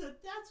 So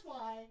that's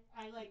why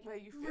I, like,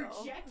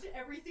 reject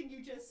everything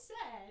you just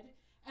said,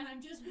 and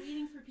I'm just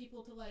waiting for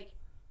people to, like,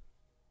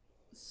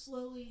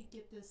 slowly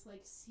get this,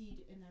 like,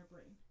 seed in their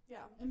brain.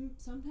 Yeah. And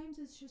sometimes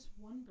it's just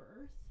one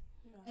birth,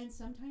 and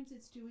sometimes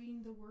it's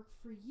doing the work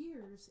for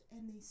years,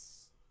 and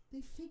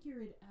they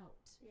figure it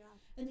out. Yeah.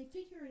 And they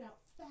figure it out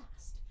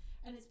fast.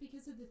 And it's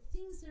because of the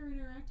things they're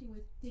interacting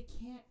with, they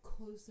can't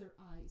close their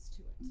eyes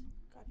to it.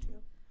 Got you.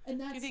 And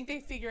that's, do you think they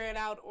figure it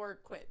out or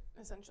quit,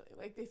 essentially?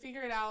 Like, they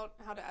figure it out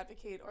how to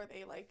advocate, or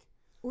they, like...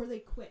 Or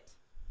they quit.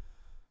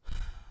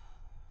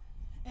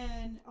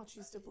 And I'll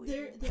choose to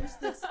believe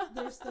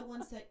there's the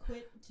ones that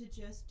quit to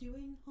just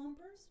doing home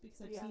births,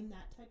 because I've seen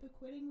that type of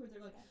quitting where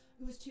they're like,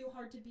 it was too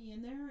hard to be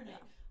in there and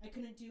I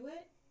couldn't do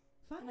it.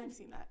 Fine. And I've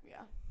seen that,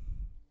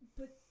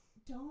 But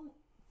don't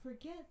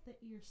forget that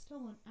you're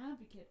still an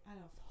advocate at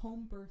a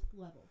home birth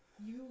level.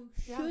 You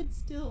should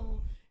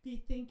still be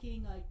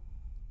thinking, like,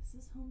 is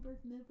this home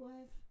birth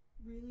midwife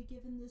really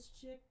giving this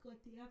chick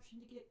like the option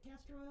to get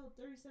castor oil at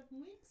 37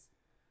 weeks?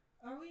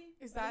 Are we?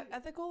 Is that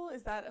ethical?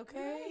 Is that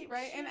okay?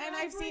 Right? Should And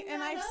I I've bring seen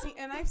that up?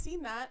 I've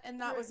seen that, and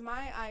that was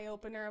my eye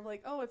opener of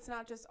like, oh, it's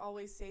not just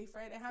always safe,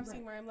 right? I have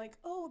seen where I'm like,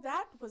 oh,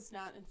 that was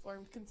not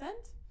informed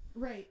consent.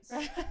 Right.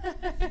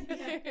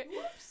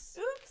 Oops.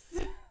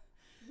 Oops.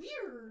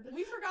 Weird.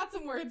 We forgot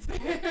some words there.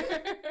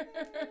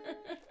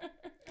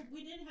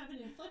 We didn't have an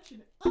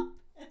inflection up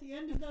at the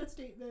end of that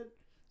statement,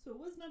 so it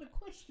was not a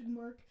question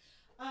mark.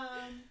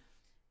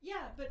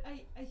 Yeah, but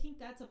I think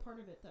that's a part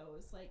of it, though.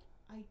 Is like,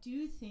 I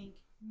do think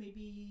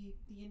maybe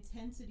the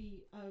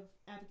intensity of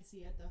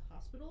advocacy at the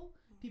hospital,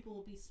 people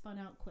will be spun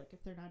out quick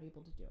if they're not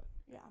able to do it.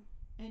 Yeah.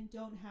 And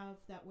don't have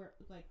that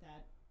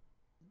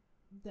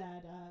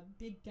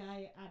big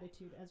guy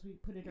attitude, as we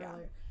put it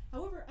earlier.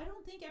 However, I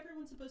don't think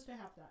everyone's supposed to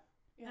have that.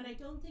 Yeah. And I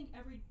don't think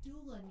every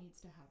doula needs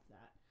to have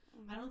that.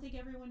 I don't think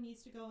everyone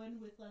needs to go in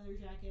with leather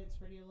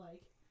jackets ready to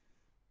like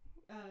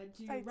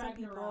do fight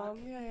Ragnarok.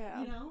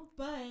 Yeah. You know?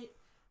 But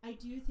I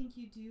do think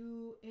you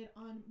do it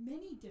on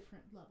many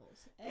different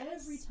levels.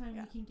 Every time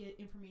we can get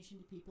information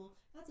to people,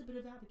 that's a bit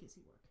of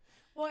advocacy work.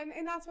 Well,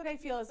 and that's what I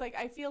feel. Is like,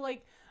 I feel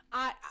like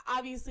I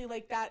obviously,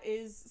 like, that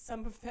is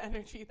some of the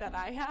energy that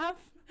I have,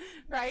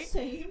 right?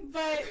 Same.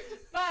 But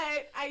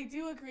I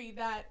do agree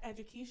that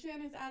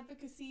education is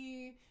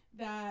advocacy,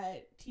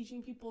 that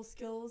teaching people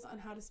skills on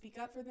how to speak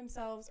up for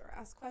themselves or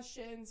ask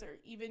questions or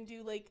even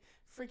do like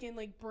freaking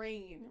like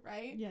brain,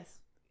 right?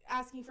 Yes.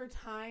 Asking for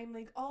time,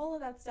 like all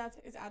of that stuff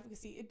is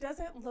advocacy. It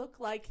doesn't look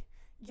like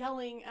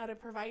yelling at a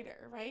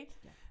provider, right?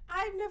 Yeah.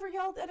 I've never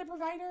yelled at a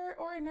provider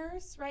or a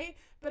nurse, right?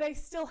 But I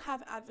still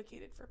have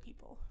advocated for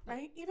people,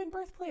 right? Even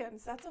birth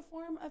plans, that's a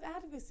form of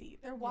advocacy.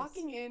 They're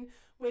walking in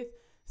with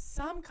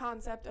some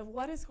concept of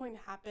what is going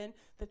to happen,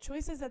 the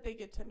choices that they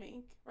get to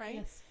make, right?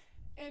 Yes.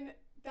 And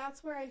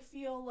that's where I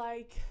feel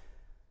like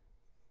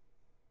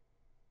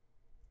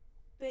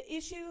the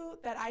issue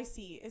that I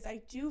see is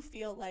I do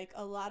feel like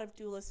a lot of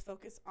doulas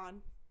focus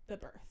on the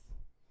birth,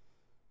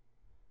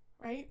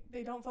 right?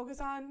 They don't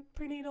focus on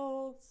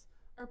prenatals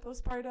or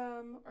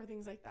postpartum or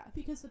things like that.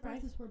 Because the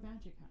birth is where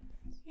magic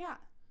happens. Yeah.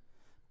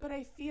 But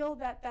I feel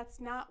that that's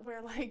not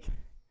where, like,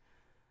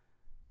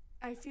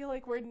 I feel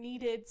like we're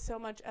needed so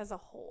much as a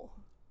whole.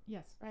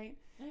 Yes. Right?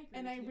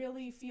 I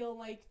really feel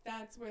like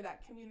that's where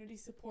that community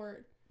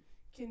support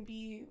can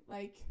be,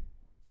 like,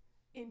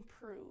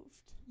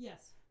 improved.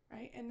 Yes.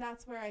 Right? And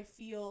that's where I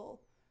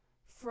feel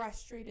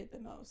frustrated the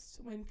most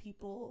when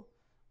people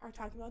are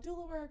talking about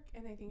doula work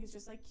and they think it's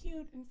just, like,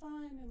 cute and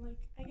fun and, like,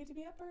 I get to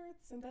be at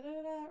births and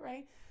da-da-da-da,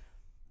 right?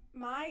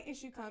 My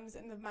issue comes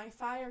and my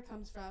fire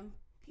comes from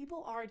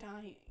people are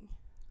dying.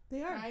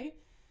 They are. Right?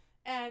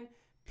 And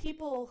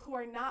people who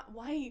are not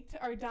white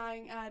are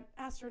dying at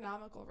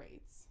astronomical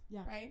rates.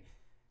 Yeah. Right?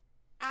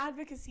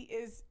 Advocacy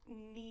is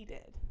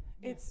needed.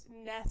 Yes. It's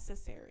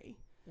necessary.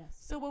 Yes.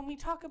 So when we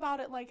talk about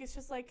it, like, it's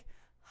just like,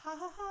 ha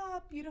ha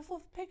ha,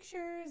 beautiful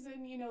pictures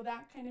and, you know,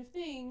 that kind of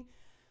thing.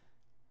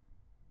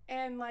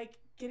 And, like,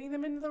 getting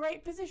them into the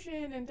right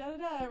position and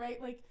da-da-da,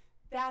 right? Like,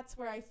 that's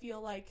where I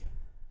feel like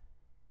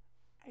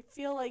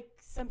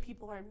some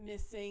people are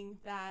missing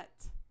that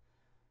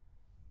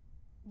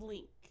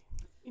link.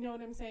 You know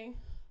what I'm saying?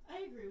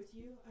 I agree with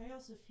you. I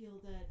also feel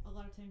that a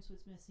lot of times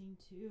what's missing,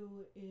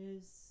 too,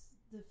 is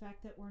the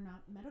fact that we're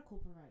not medical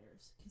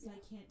providers. Because I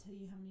can't tell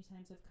you how many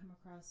times I've come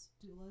across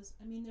doulas.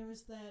 I mean, there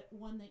was that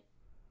one that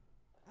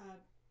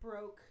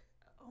broke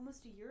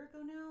almost a year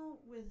ago now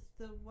with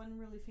the one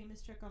really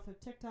famous chick off of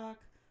TikTok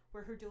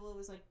where her doula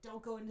was like,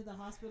 don't go into the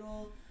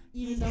hospital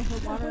even though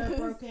her water had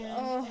broken.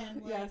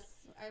 And like, yes,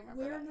 I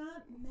remember we're that.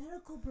 not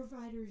medical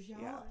providers,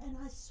 y'all. Yeah. And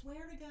I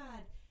swear to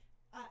God,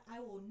 I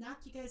will knock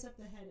you guys up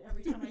the head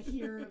every time I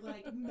hear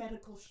like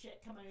medical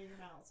shit come out of your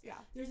mouths. Yeah.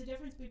 There's a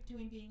difference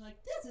between being like,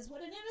 this is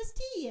what an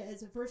NST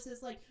is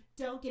versus like,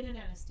 don't get an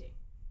NST.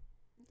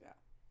 Yeah.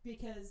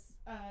 Because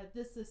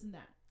this and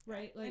that,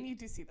 right? Like, and you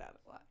do see that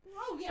a lot.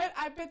 Oh yeah.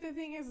 But the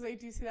thing is I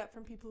do see that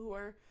from people who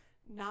are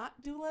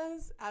not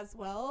doulas as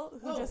well,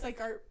 who just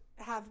like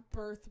have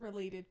birth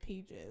related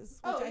pages,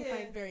 which I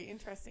find very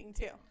interesting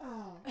too.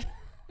 Oh.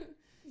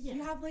 Yeah.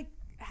 You have like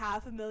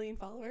 500,000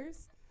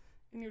 followers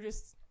and you're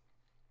just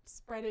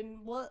spreading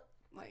what?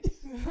 Like,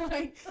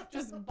 like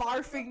just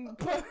barfing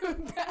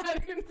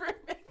bad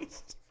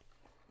information.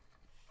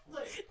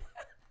 Look,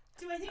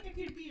 do I think it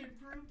could be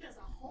improved as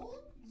a whole?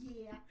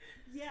 Yeah.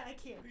 Yeah, I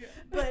can. Yeah.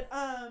 But,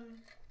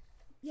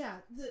 yeah,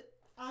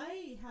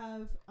 I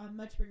have a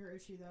much bigger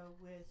issue, though,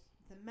 with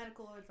the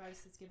medical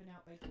advice that's given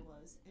out by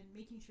doulas and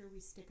making sure we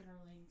stick in our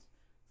lanes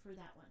for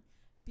that one.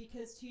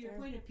 Because to your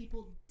point of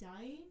people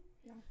dying,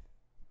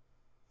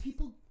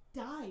 people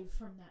die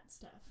from that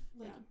stuff.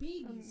 Like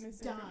babies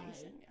die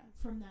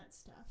from that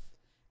stuff.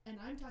 And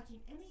I'm talking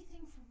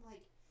anything from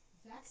like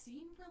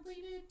vaccine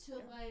related to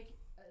like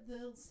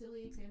the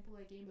silly example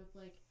I gave of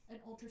like an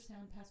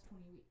ultrasound past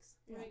 20 weeks,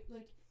 right?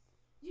 Like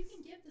you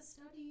can give the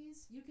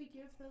studies, you could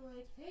give the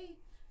like, hey,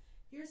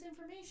 here's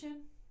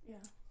information.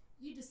 Yeah.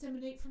 You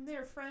disseminate from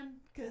there,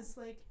 friend, because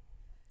like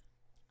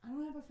I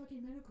don't have a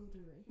fucking medical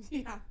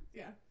degree.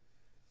 Yeah.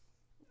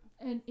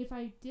 And if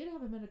I did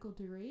have a medical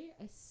degree,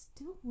 I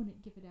still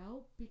wouldn't give it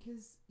out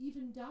because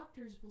even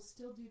doctors will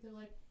still do the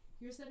like,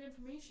 here's that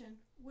information.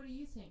 What do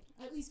you think?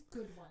 At least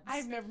good ones.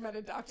 I've never met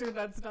a doctor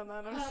that's done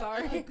that. I'm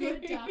sorry. A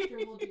good doctor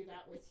will do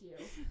that with you.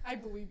 I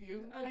believe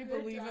you. I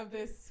believe of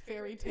this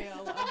fairy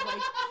tale of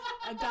like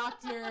a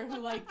doctor who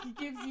like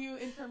gives you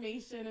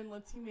information and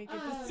lets you make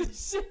a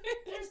decision.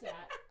 There's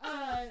that.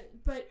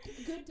 But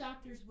good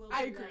doctors will do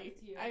that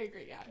with you. I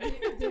agree, yeah.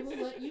 They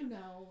will let you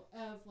know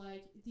of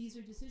like, these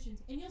are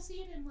decisions. And you'll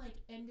see it in like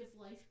end of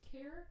life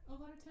care a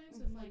lot of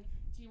times of like,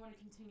 do you want to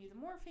continue the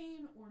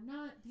morphine or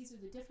not? These are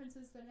the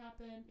differences that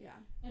happen. Yeah.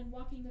 And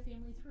walking the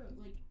family through it.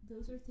 Like,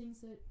 those are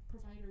things that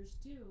providers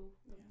do,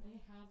 but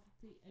they have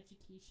the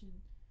education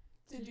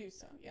to do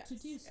so, yes. To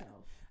do so.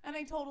 And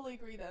I totally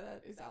agree that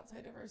that is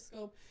outside of our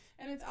scope.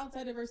 And it's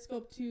outside of our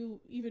scope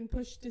to even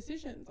push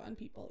decisions on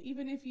people.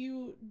 Even if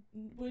you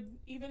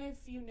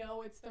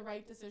know it's the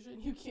right decision,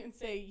 you can't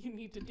say you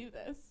need to do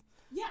this.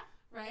 Yeah.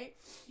 Right?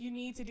 You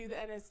need to do the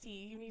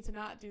NST. You need to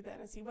not do the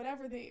NST.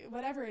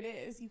 Whatever it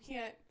is, you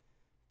can't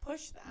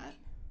push that.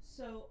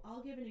 So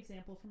I'll give an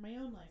example from my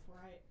own life where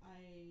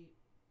I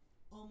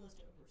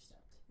almost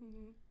overstepped.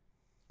 Mm-hmm.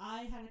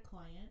 I had a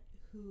client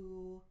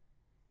who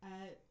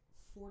at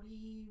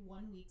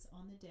 41 weeks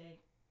on the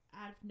day,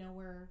 out of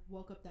nowhere,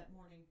 woke up that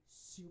morning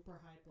super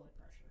high blood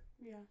pressure.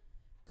 Yeah.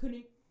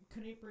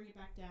 Couldn't bring it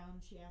back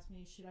down. She asked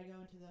me, should I go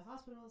into the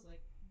hospital? I was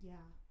like,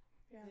 yeah.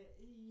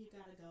 You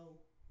gotta go,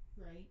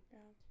 right?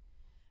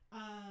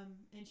 Yeah.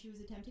 And she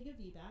was attempting a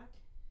VBAC,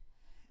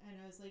 and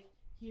I was like,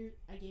 here,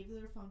 I gave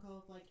her a phone call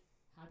of like,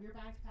 have your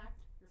bags packed.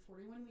 You're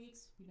 41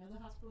 weeks. We know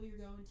the hospital you're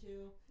going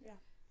to. Yeah.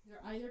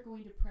 They're either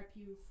going to prep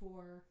you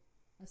for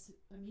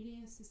a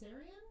median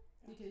cesarean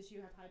because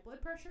you have high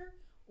blood pressure,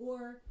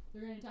 or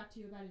they're going to talk to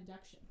you about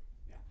induction.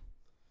 Yeah.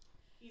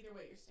 Either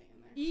way, you're staying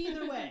there.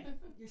 Either way,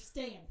 you're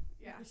staying.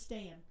 Yeah. You're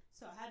staying.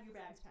 So have your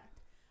bags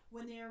packed.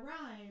 When they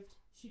arrived,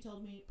 she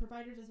told me,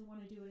 provider doesn't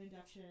want to do an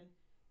induction,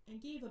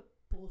 and gave a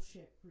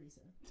bullshit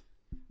reason.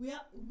 We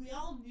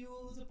all knew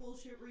it was a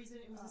bullshit reason.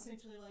 It was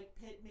essentially like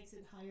PIT makes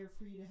it higher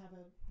for you to have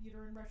a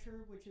uterine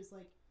rupture, which is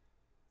like,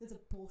 it's a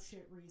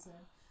bullshit reason.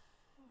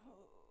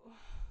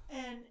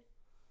 And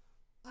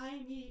I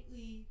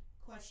immediately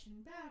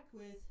questioned back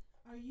with,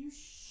 are you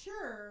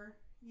sure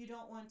you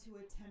don't want to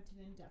attempt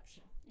an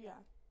induction? Yeah.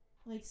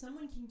 Like,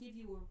 someone can give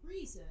you a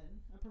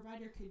reason, a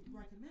provider could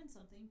recommend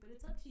something, but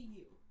it's up to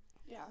you.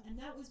 Yeah. And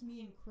that was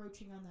me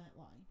encroaching on that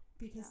line.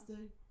 Because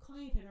the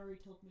client had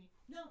already told me,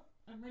 no,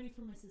 I'm ready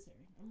for my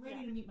cesarean. I'm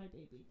ready to meet my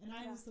baby. And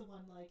I was the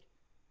one like,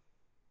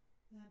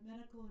 that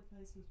medical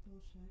advice was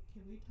bullshit.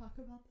 Can we talk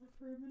about that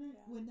for a minute?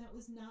 Yeah. When that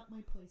was not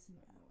my place in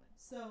the moment.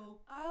 So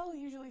I'll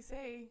usually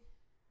say,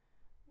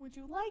 would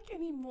you like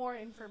any more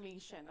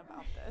information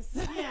about this?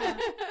 Yeah.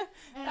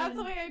 That's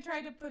the way I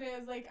try to put it,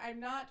 is like, I'm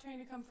not trying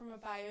to come from a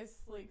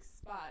biased like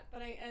spot,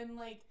 but I am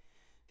like,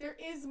 there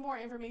is more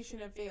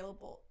information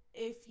available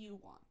if you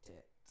want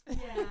it.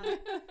 Yeah,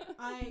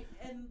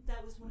 and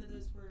that was one of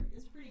those where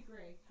it's pretty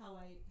gray how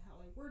I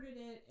worded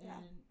it and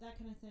that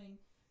kind of thing.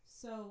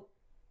 So,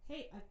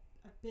 hey,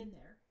 I've been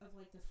there of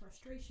like the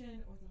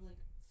frustration or the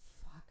like,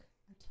 fuck,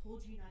 I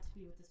told you not to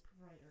be with this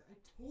provider. I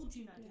told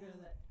you not to go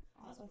to that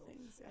hospital.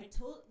 Things, I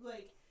told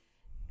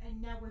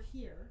and now we're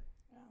here.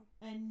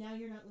 Yeah. And now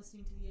you're not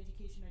listening to the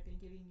education I've been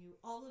giving you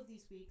all of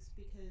these weeks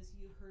because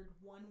you heard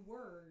one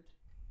word,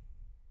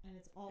 and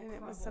it's all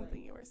crumbling. It was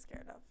something you were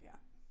scared of. Yeah.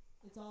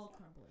 It's all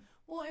crumbling.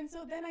 Well, and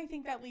so then I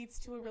think that leads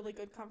to a really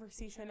good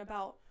conversation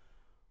about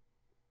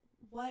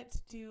what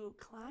do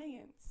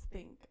clients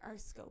think our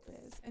scope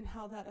is and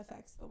how that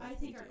affects the work I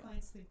think our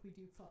clients think we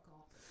do fuck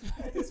all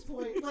at this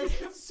point. Like,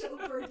 I'm so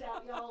burnt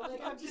out, y'all. Like,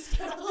 I'm just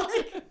kind of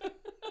like...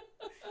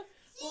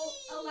 Well,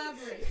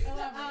 elaborate.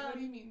 What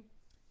do you mean?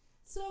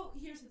 So,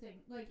 here's the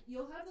thing. Like,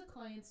 you'll have the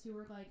clients who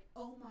are like,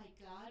 oh my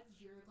God,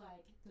 you're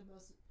like the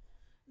most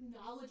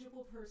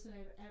knowledgeable person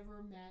I've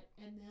ever met,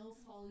 and they'll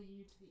follow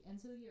you to the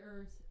ends of the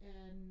earth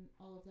and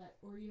all of that.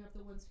 Or you have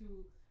the ones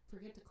who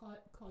forget to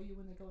call you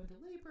when they go into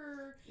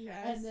labor.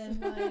 Yes.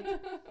 And then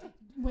like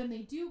when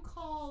they do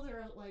call,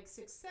 they're at like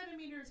 6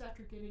 centimeters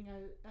after getting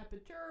a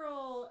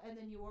epidural, and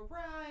then you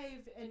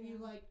arrive and you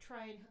like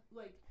try and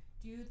like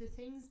do the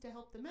things to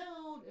help them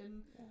out,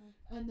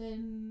 and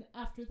then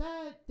after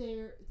that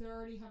they're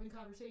already having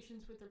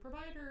conversations with their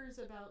providers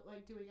about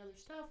like doing other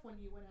stuff when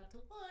you went out to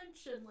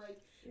lunch, and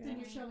like then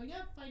you're showing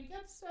up, finding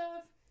up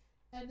stuff,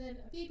 and then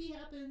a baby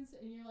happens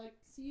and you're like,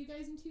 see you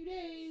guys in 2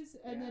 days,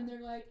 and then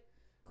they're like,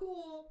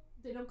 cool.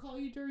 They don't call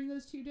you during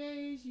those 2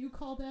 days. You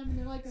call them and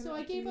they're like, so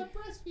I gave up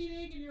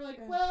breastfeeding, and you're like,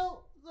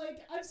 well,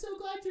 Like, I'm so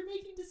glad you're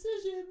making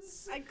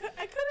decisions. I could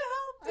have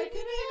helped. I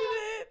could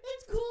have.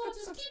 It's cool.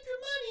 Just keep your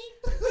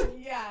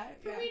money. Yeah.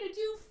 For me to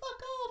do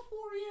fuck all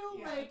for you.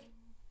 Yeah. Like,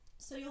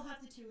 so you'll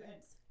have the two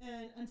ends.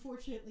 And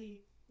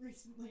unfortunately,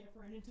 recently I've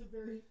run into the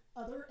very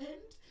other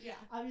end. Yeah.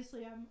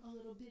 Obviously, I'm a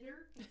little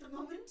bitter at the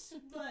moment,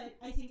 but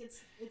I think it's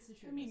the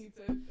truth. I mean, it's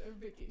a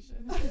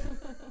vacation.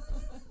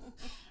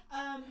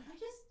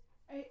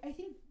 I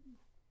think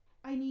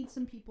I need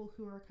some people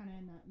who are kind of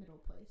in that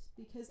middle place,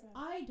 because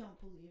I don't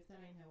believe that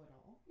I know it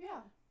all.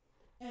 Yeah.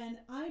 And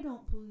I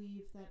don't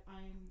believe that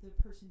I'm the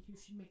person who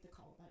should make the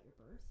call about your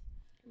birth.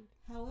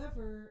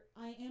 However,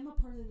 I am a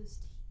part of this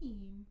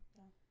team.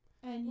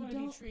 And you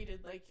don't be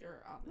treated like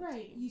you're on the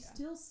right. team. You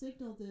still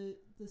signal the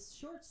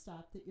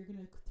shortstop that you're going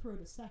to throw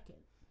to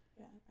second.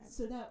 Yeah.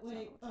 So that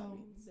way,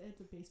 it's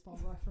a baseball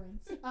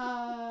reference.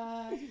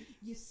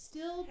 You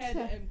still head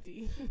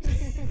empty.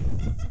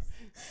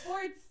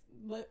 Sports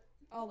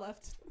all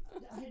left.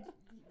 I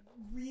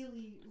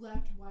really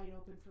left wide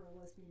open for a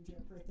lesbian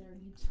joke right there,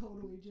 and you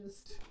totally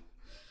just.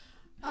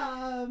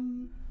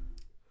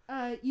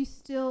 You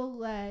still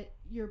let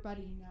your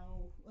buddy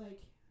know,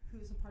 like,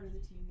 who's a part of the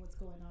team, what's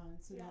going on,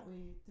 so that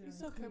way they're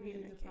included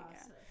in the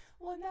process. Yeah.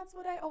 Well, and that's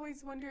what I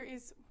always wonder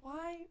is,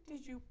 why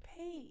did you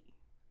pay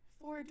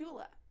for a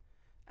doula?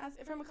 As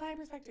from a client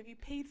perspective, you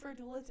paid for a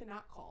doula to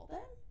not call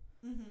them,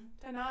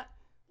 to not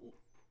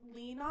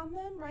lean on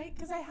them, right?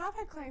 Because I have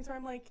had clients where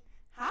I'm like,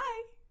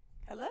 hi,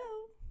 hello,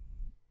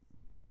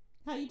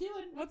 how you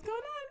doing? What's going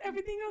on?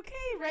 Everything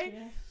okay, right?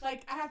 GIF.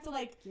 Like, I have to,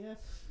 like, GIF.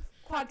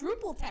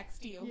 quadruple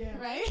text you,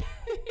 right?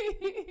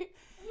 We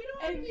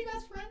don't have to be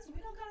best friends.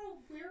 We don't gotta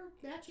wear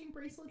matching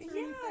bracelets or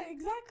anything. Yeah,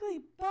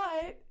 exactly.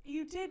 But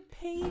you did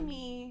pay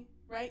me,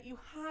 right? You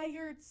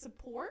hired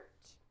support.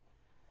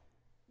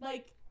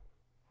 Like,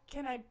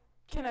 can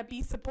I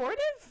be supportive?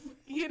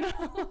 You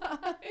know?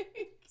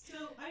 So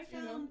I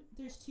found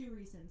there's two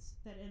reasons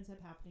that ends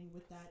up happening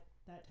with that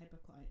type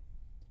of client.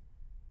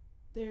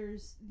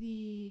 There's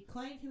the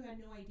client who had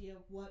no idea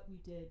what we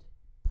did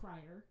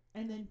prior,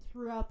 and then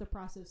throughout the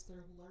process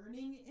they're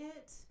learning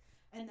it,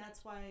 and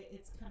that's why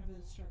it's kind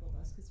of a struggle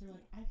bus, because they're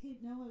like, I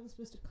didn't know I was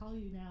supposed to call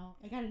you now.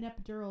 I got an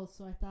epidural,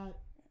 so I thought.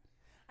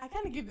 I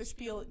kind of give the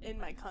spiel in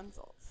my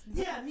consults.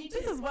 Yeah, me too.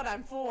 This is what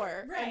I'm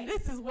for, right? And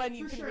this is when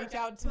you can reach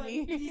out to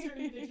me. These are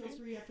individuals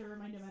where you have to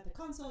remind them at the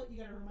consult. You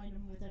got to remind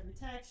them with every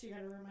text. You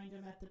got to remind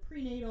them at the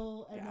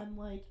prenatal, and then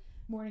like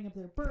morning of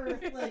their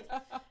birth, like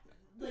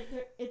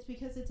it's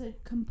because it's a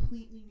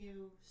completely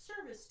new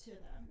service to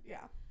them.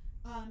 Yeah.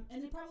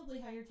 And they probably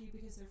hired you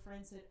because their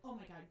friend said, oh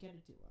my God, get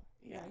a doula.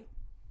 Yeah. Right?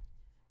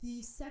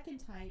 The second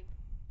type,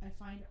 I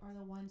find, are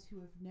the ones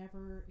who have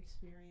never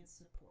experienced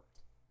support.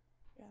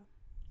 Yeah.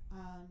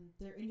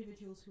 They're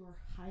individuals who are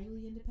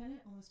highly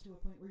independent, almost to a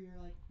point where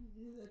you're like,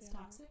 that's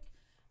toxic.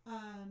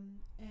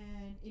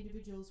 And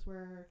individuals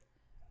where,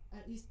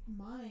 at least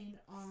mine,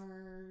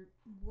 are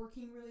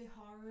working really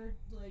hard,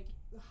 like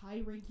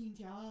high-ranking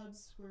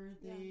jobs where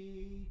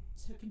they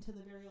took until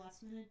the very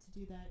last minute to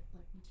do that,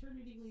 like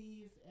maternity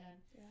leave,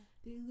 and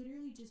they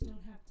literally just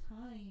don't have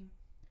time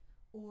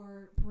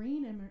or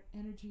brain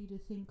energy to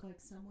think like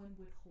someone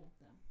would hold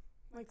them.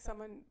 Like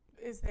someone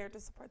is there to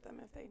support them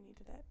if they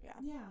needed it. Yeah.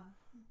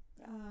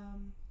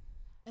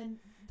 And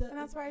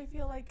that's why I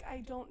feel like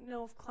I don't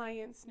know if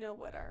clients know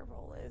what our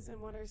role is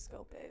and what our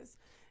scope is.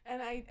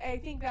 And I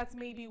think that's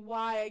maybe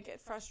why I get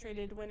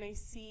frustrated when I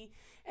see,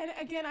 and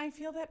again, I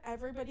feel that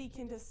everybody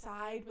can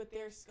decide what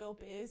their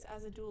scope is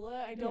as a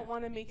doula. I don't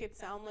want to make it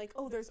sound like,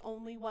 oh, there's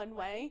only one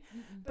way,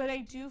 but I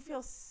do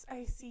feel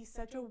I see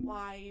such a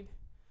wide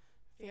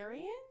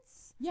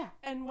variance. Yeah.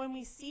 And when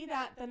we see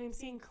that, then I'm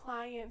seeing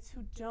clients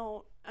who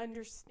don't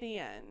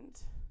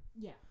understand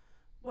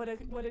what a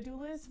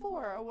doula is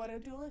for, or what a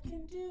doula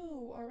can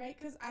do, or right?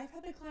 Because I've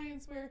had the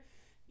clients where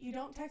you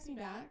don't text me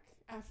back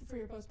for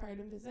your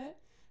postpartum visit,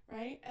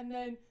 right? And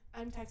then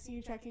I'm texting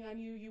you, checking on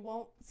you. You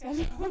won't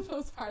schedule a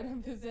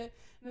postpartum visit.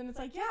 And then it's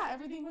like, yeah,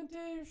 everything went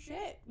to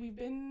shit. We've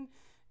been,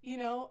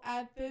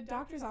 at the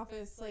doctor's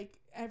office like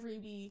every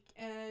week,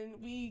 and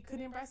we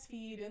couldn't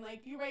breastfeed, and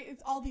like, you're right,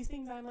 it's all these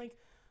things. I'm like,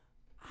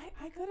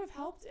 I could have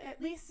helped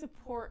at least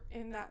support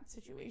in that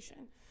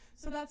situation.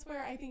 So that's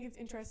where I think it's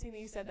interesting that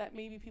you said that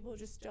maybe people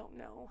just don't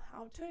know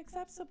how to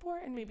accept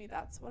support, and maybe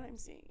that's what I'm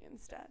seeing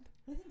instead.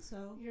 I think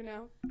so.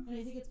 And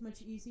I think it's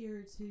much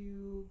easier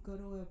to go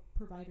to a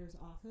provider's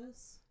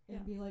office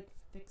and be like,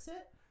 fix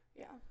it.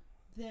 Yeah.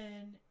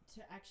 Than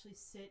to actually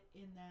sit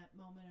in that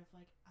moment of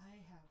like, I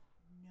have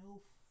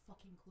no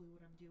fucking clue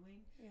what I'm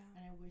doing. Yeah.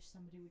 And I wish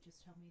somebody would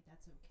just tell me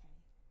that's okay.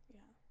 Yeah.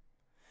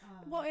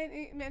 Well,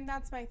 and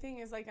that's my thing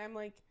is like, I'm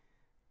like,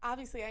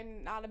 obviously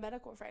I'm not a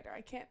medical writer.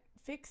 I can't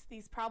fix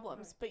these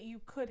problems, but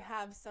you could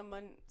have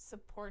someone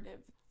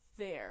supportive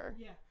there.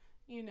 Yeah.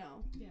 Yeah.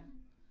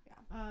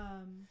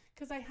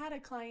 Because I had a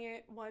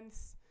client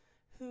once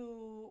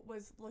who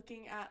was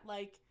looking at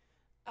like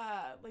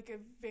a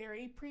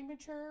very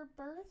premature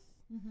birth,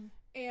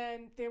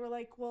 and they were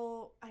like,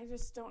 well, I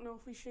just don't know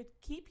if we should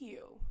keep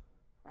you,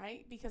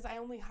 right? Because I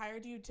only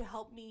hired you to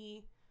help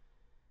me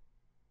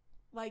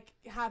like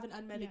have an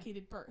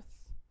unmedicated birth.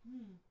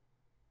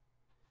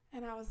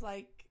 And I was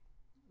like,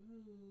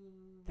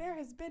 there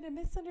has been a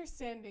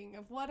misunderstanding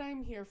of what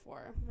I'm here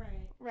for.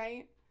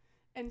 Right?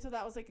 And so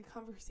that was like a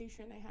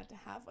conversation I had to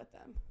have with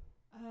them.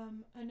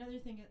 Another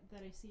thing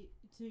that I see,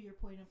 to your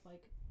point of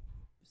like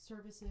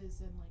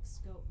services and like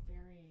scope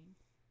varying,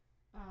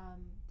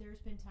 there's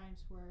been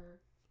times where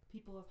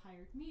people have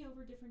hired me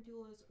over different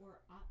doulas, or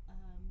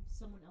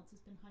someone else has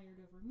been hired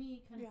over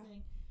me, kind of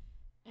thing.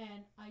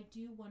 And I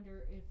do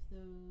wonder if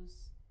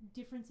those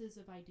differences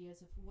of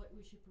ideas of what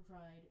we should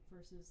provide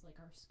versus like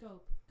our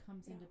scope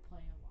comes into play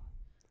a lot,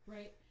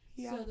 right?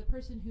 So the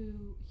person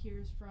who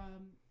hears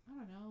from, I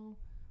don't know,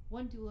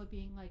 one doula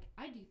being like,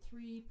 I do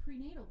 3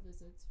 prenatal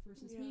visits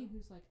versus me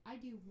who's like, I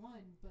do 1,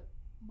 but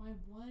my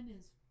 1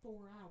 is 4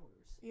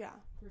 hours.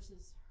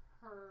 Versus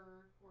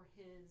her or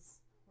his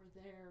or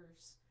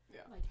theirs,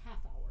 like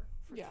half hour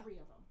for 3 of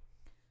them.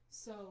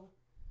 So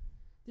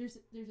there's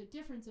a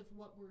difference of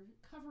what we're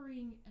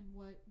covering and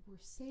what we're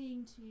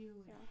saying to you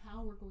and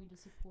how we're going to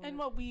support. And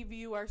what we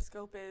view our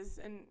scope is,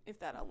 and if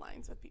that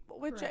aligns with people,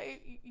 which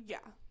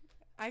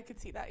I could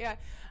see that. Yeah.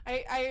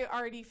 I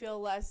already feel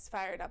less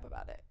fired up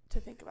about it to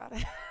think about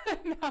it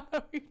now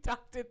that we've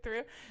talked it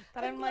through.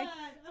 That I'm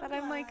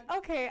like,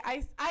 okay,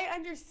 I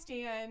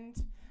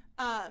understand.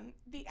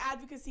 The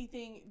advocacy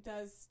thing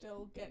does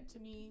still get to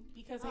me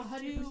because I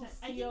do feel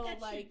I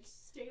think that should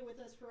stay with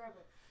us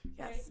forever.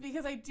 Yes, right?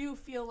 Because I do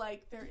feel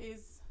like there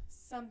is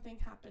something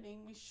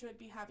happening. We should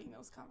be having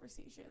those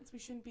conversations. We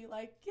shouldn't be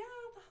like, yeah,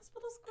 the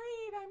hospital's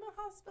great. I'm a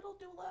hospital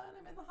doula and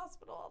I'm in the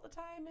hospital all the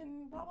time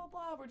and blah, blah,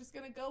 blah. We're just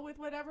going to go with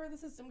whatever the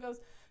system goes.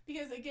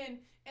 Because again,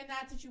 in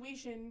that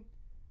situation,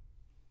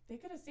 they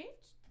could have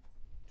saved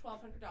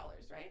 $1,200,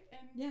 right?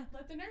 And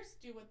let the nurse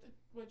do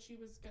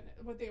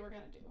what they were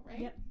gonna do, right?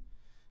 Yep.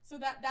 So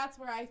that's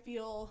where I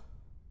feel.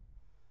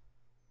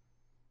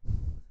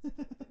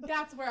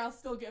 That's where I'll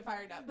still get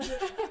fired up.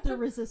 The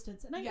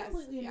resistance, and I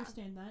completely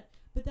understand that.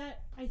 But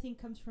that I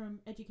think comes from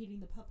educating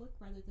the public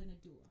rather than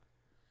a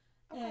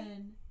doula,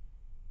 and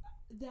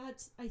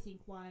that's I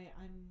think why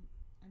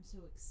I'm so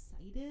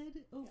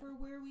excited over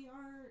where we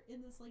are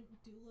in this like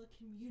doula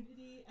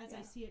community as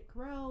I see it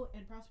grow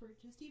and prosper.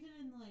 Just even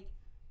in like.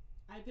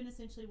 I've been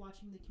essentially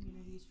watching the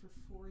communities for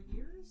 4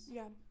 years.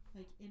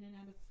 Like in and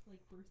out of like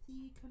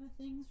birthy kind of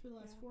things for the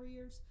last 4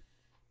 years.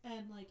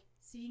 And like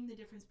seeing the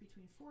difference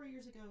between 4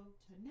 years ago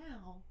to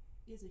now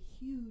is a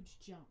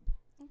huge jump.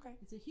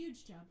 It's a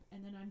huge jump.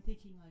 And then I'm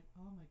thinking like,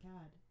 oh my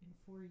God, in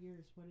 4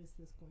 years, what is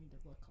this going to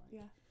look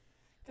like?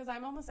 Because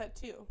I'm almost at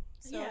 2.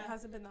 So it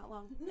hasn't been that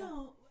long.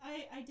 No,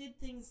 I did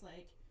things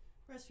like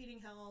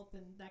breastfeeding help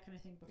and that kind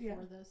of thing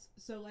before this.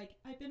 So like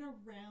I've been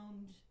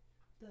around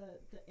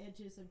the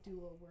edges of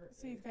doula work.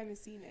 So you've kind of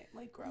seen it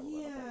like grow a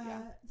little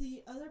bit.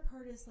 The other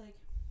part is like,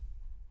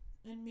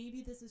 and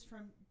maybe this is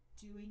from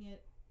doing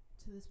it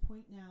to this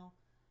point now,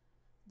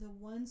 the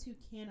ones who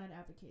cannot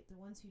advocate, the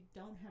ones who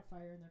don't have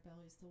fire in their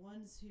bellies, the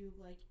ones who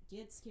like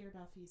get scared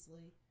off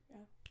easily,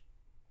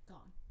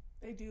 gone.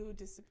 They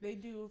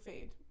do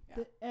fade.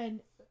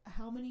 And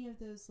how many of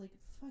those like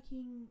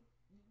fucking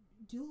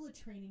doula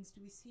trainings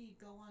do we see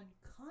go on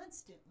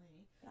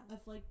constantly of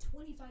like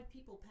 25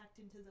 people packed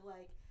into the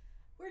like,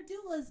 we're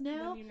doulas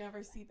now. And you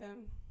never see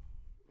them.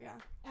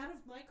 Out of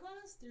my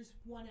class, there's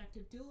one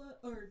active doula,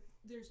 or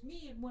there's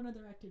me and one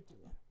other active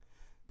doula.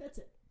 That's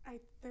it.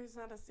 There's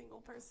not a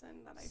single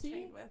person that I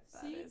trained with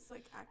that is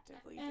like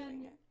actively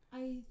doing it.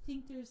 I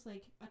think there's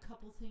like a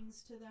couple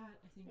things to that.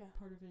 I think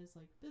part of it is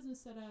like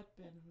business setup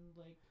and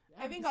like.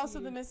 I think also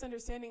the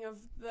misunderstanding of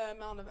the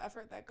amount of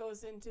effort that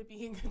goes into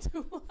being a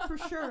doula.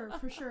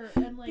 For sure.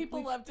 And like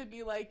people love to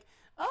be like,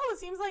 oh, it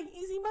seems like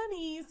easy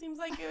money. It seems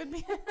like it would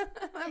be.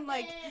 I'm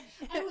like,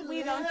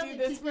 we don't do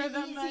this for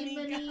the money,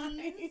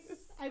 guys.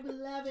 I would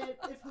love it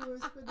if it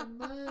was for the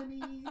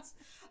monies.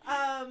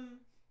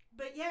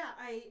 But yeah,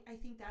 I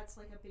think that's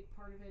like a big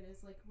part of it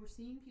is like we're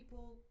seeing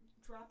people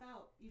drop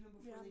out even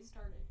before they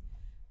started.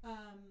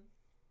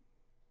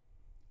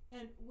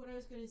 And what I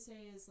was going to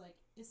say is like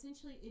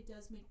essentially it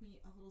does make me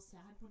a little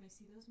sad when I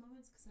see those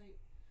moments because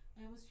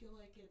I almost feel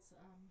like it's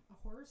a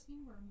horror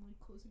scene where I'm like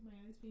closing my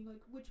eyes being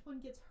like, which one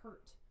gets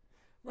hurt?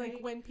 Right?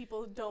 Like when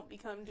people don't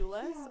become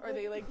doulas or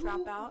they like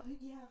drop out.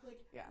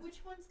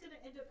 Which one's going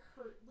to end up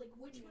hurt? Like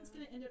which one's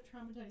going to end up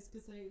traumatized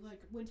because they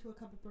like went to a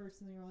couple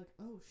births and they were like,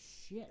 oh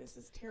shit. This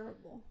is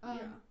terrible.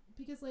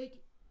 Because like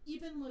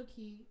even low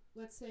key,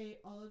 let's say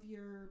all of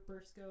your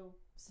births go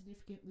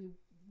significantly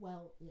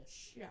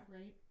well-ish,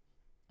 right?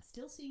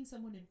 Still seeing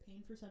someone in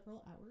pain for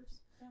several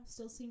hours,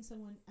 still seeing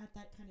someone at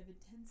that kind of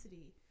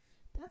intensity,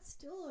 that's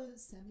still a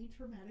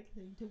semi-traumatic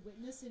thing to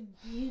witness and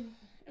be in.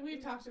 And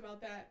we've talked about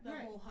that, the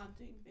whole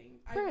haunting thing.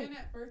 I've been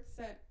at births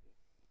that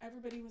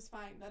everybody was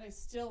fine, that I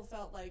still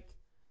felt like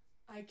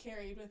I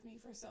carried with me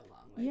for so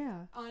long.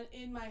 Like,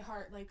 in my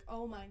heart, like,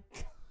 oh my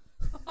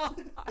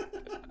God.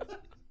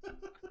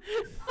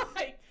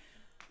 Like,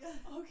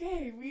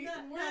 okay, we're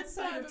not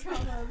sign of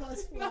trauma of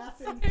us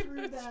laughing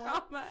through that.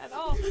 Trauma at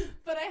all.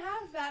 But I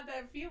have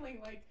that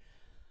feeling like,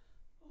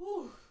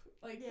 ooh,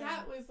 like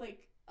that was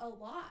like a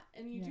lot,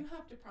 and you do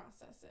have to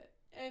process it.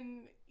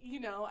 And, you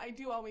know, I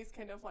do always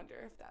kind of wonder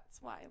if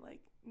that's why,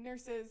 like,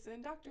 nurses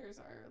and doctors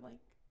are, like,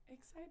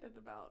 excited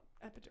about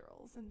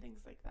epidurals and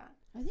things like that.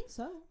 I think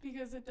so.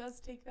 Because it does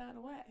take that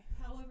away.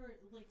 However,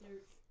 like,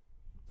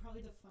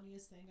 probably the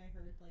funniest thing I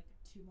heard, like,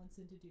 2 months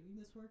into doing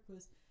this work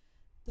was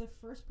the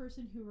first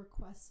person who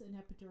requests an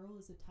epidural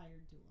is a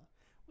tired doula.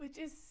 Which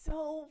is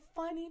so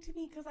funny to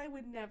me because I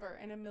would never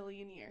in a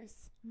million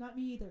years. Not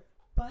me either.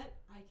 But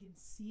I can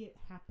see it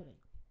happening.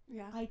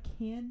 Yeah. I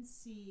can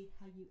see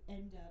how you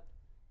end up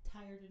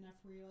tired enough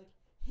where you're like,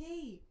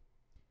 hey,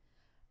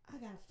 I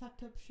got a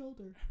fucked up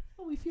shoulder.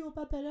 How do we feel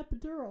about that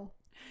epidural?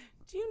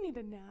 Do you need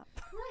a nap?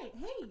 Right.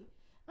 Hey.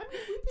 I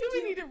mean, do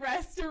we need to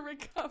rest or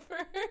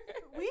recover?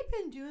 We've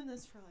been doing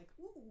this for like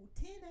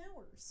 10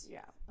 hours.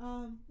 Yeah.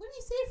 What do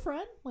you say,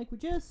 friend? Like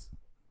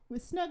we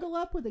snuggle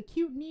up with a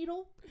cute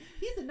needle.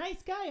 He's a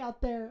nice guy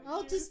out there.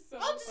 I'll just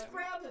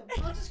grab him.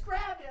 I'll just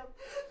grab him.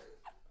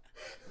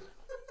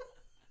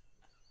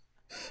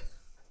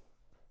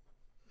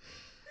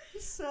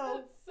 So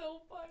that's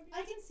so funny.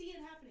 I can see it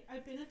happening.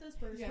 I've been at those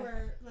births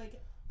where,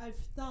 like, I've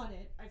thought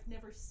it. I've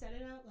never said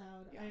it out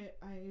loud. Yeah.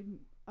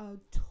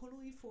 I'm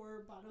totally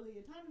for bodily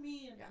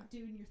autonomy and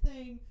doing your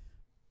thing,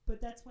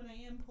 but that's when I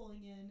am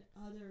pulling in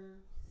other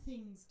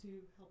things to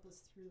help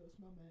us through those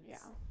moments. Yeah.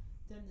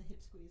 Then the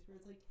hip squeeze, where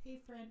it's like, hey,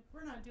 friend,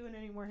 we're not doing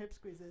any more hip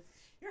squeezes.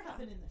 You're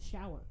hopping in the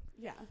shower.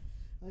 Yeah.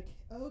 Like,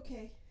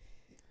 okay.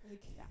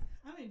 Like,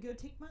 I'm going to go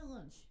take my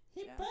lunch.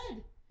 Hey,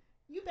 bud.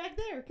 You back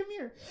there. Come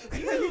here.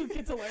 You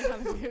get to learn how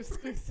to do hip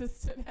squeezes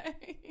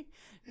today.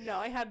 No,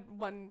 I had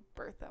one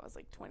birth that was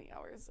like 20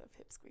 hours of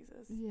hip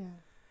squeezes. Yeah.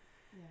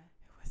 Yeah.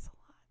 It was a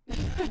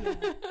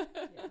lot.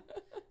 Yeah.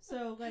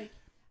 So, like,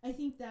 I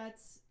think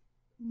that's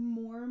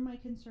more my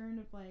concern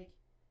of, like,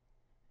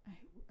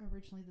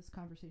 originally this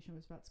conversation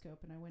was about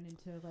scope, and I went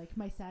into, like,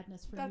 my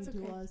sadness for new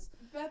doulas.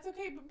 That's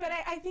okay. But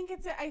I think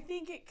I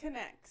think it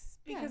connects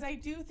because I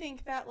do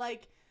think that,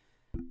 like,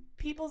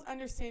 people's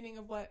understanding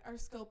of what our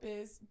scope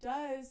is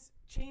does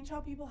change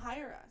how people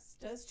hire us,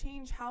 does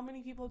change how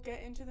many people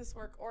get into this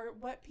work or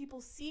what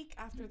people seek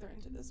after they're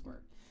into this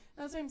work.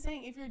 And that's what I'm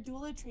saying. If your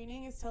doula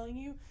training is telling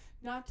you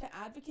not to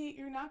advocate,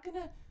 you're not going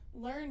to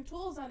learn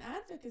tools on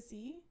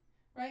advocacy,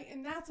 right?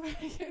 And that's where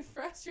I get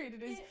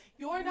frustrated is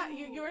you're not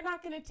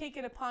going to take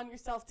it upon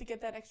yourself to get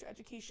that extra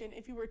education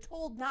if you were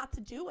told not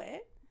to do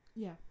it.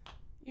 Yeah.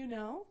 You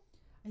know?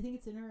 I think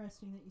it's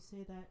interesting that you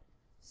say that.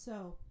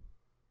 So,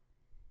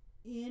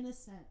 in a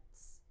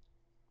sense,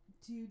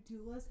 do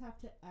doulas have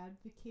to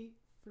advocate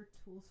for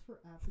tools for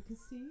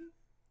advocacy?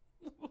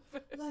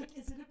 Like,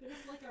 is it a bit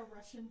of like a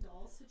Russian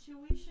doll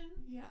situation?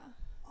 Yeah.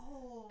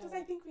 Oh. Because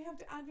I think we have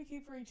to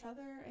advocate for each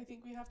other. I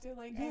think we have to,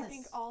 like, I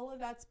think all of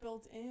that's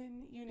built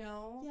in, you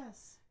know?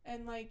 Yes.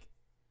 And, like,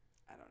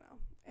 I don't know.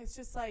 It's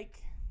just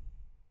like,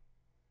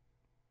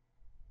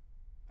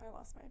 I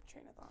lost my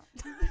train of thought.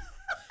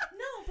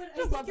 No, but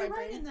I think you're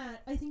right in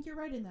that. I think you're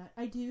right in that.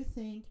 I do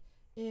think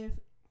if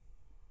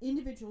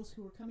individuals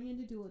who are coming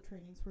into doula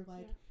trainings were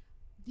like,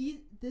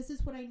 this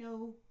is what I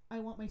know I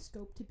want my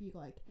scope to be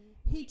like.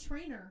 Mm-hmm. Hey,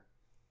 trainer,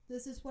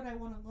 this is what I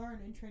want to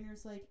learn. And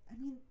trainer's like, I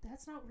mean,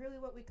 that's not really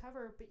what we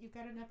cover, but you've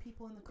got enough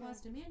people in the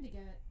class demand to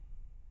get.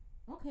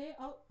 Okay,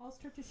 I'll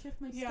start to shift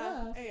my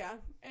stuff. Yeah,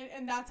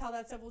 and that's how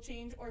that stuff will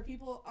change. Or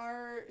people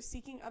are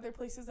seeking other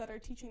places that are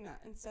teaching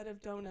that instead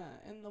of DONA,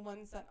 and the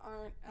ones that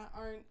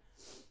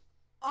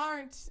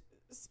aren't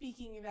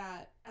speaking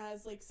that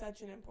as, like,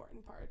 such an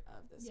important part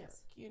of this work,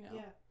 you know?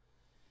 Yeah.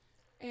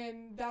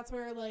 And that's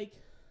where, like,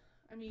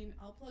 I mean,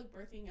 I'll plug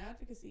birthing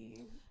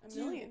advocacy a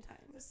million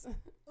times.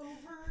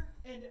 Over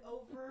and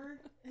over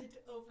and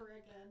over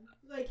again.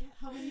 Like,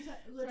 how many times?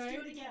 Let's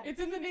do it again. It's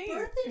in the name.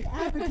 Birthing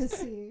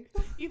advocacy.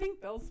 You think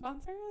they'll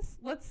sponsor us?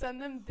 Let's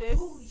send them this.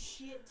 Holy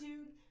shit,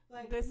 dude.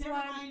 Like, this one.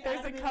 Mind, there's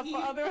Adam a couple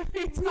other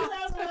things.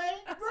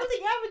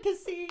 Birthing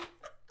advocacy.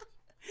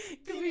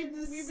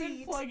 Because we've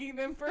been plugging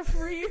them for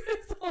free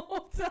this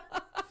whole time.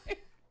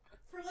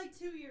 For like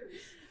 2 years.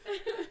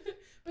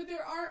 But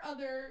there are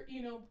other,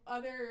 you know,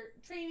 other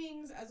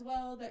trainings as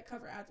well that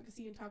cover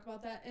advocacy and talk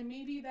about that. And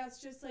maybe that's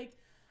just like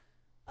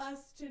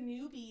us to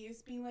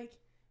newbies being like,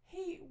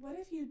 hey, what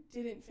if you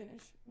didn't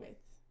finish with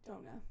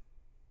DONA?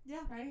 Yeah.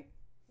 Right?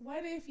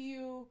 What if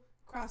you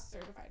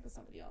cross-certified with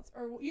somebody else?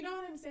 Or, you know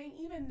what I'm saying?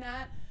 Even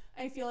that,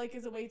 I feel like,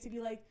 is a way to be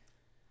like.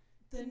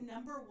 The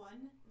number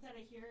one that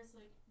I hear is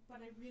like, but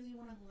I really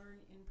want to learn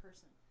in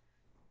person.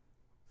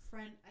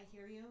 Friend, I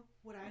hear you.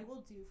 What I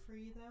will do for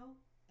you, though,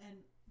 and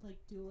like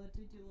doula to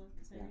doula,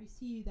 because I already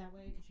see you that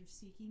way because you're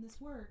seeking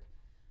this work,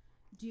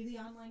 do the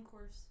online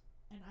course,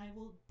 and I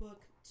will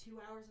book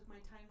 2 hours of my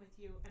time with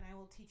you, and I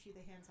will teach you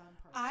the hands-on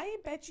part. I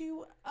bet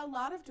you a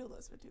lot of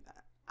doulas would do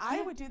that.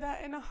 I would do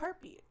that in a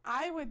heartbeat.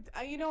 I would,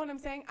 you know what I'm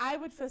saying? I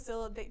would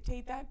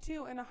facilitate that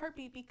too in a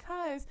heartbeat,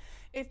 because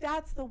if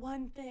that's the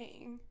one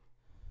thing,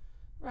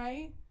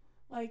 right?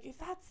 Like, if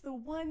that's the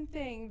one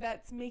thing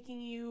that's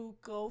making you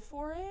go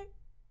for it,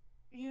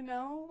 you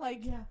know,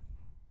 like,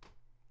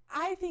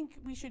 I think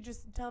we should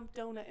just dump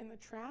DONA in the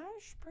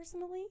trash,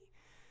 personally,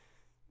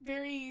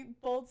 very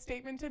bold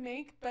statement to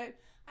make, but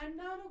I'm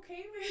not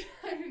okay with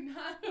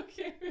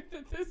it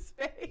in this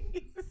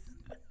space.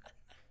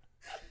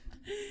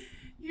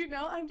 You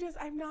know,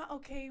 I'm not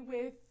okay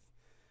with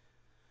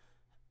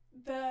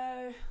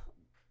the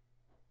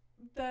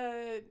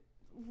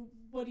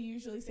what do you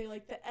usually say,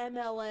 like the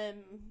MLM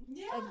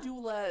of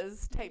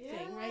doulas type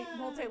thing, right?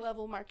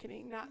 Multi-level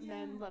marketing, not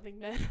men loving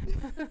men.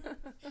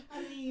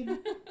 I mean,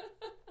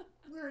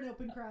 we're an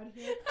open crowd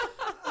here.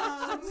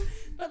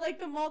 But like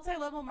the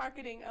multi-level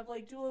marketing of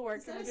like doula work,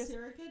 is that and a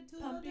surrogate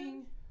doula?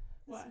 pumping.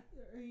 What?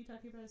 Are you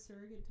talking about a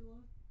surrogate doula?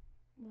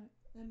 What?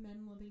 And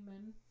men loving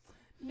men?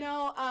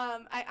 No,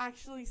 I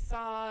actually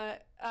saw,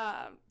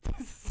 this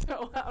is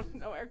so out of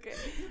nowhere, good.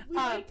 We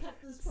might cut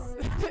this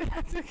part.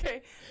 That's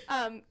okay.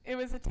 It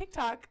was a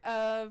TikTok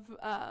of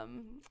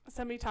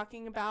somebody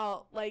talking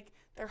about, like,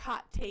 their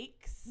hot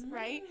takes,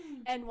 right?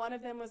 And one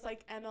of them was,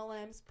 like,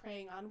 MLMs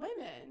preying on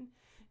women.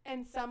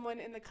 And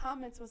someone in the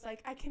comments was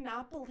like, I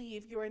cannot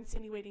believe you're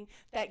insinuating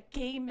that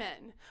gay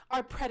men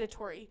are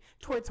predatory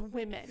towards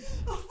women.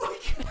 Oh, my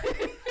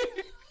God.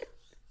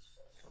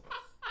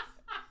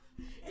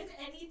 If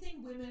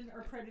anything, women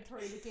are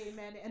predatory to gay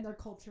men and their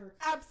culture.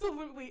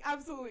 Absolutely,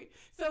 absolutely.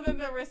 So then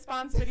the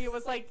response video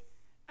was like,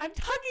 I'm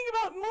talking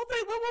about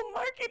multi-level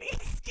marketing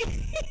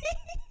schemes.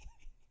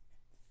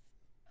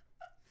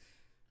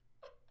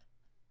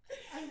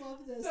 I love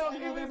this. So I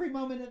love every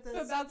moment of this.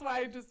 So that's why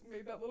I just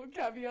made that little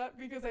caveat,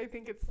 because I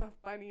think it's the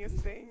funniest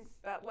thing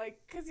that,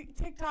 like, because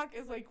TikTok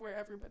is like where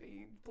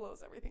everybody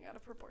blows everything out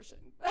of proportion.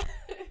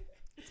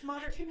 It's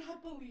modern. I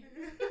cannot believe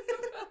it.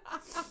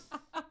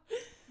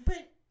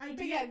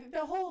 But yeah,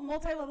 the whole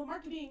multi-level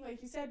marketing,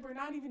 like you said, we're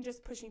not even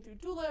just pushing through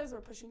doulas, we're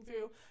pushing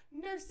through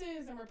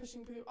nurses, and we're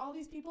pushing through all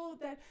these people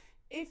that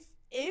if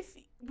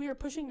we are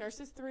pushing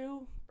nurses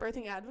through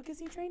birthing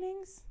advocacy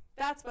trainings,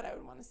 that's what I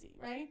would want to see,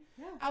 right?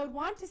 Yeah. I would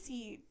want to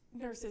see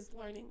nurses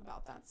learning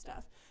about that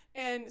stuff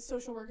and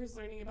social workers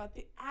learning about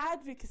the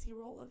advocacy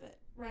role of it,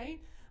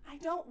 right?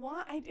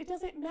 It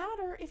doesn't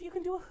matter if you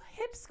can do a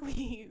hip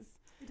squeeze.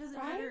 It doesn't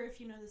matter if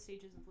you know the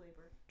stages of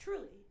labor.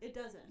 Truly, it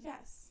doesn't.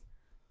 Yes.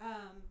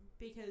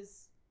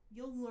 Because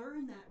you'll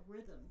learn that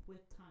rhythm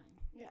with time.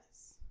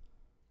 Yes.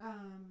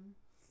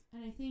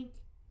 And I think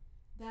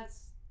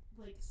that's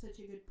like such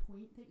a good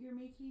point that you're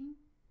making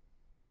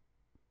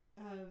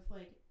of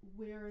like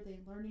where are they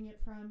learning it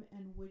from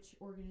and which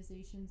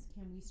organizations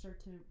can we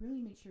start to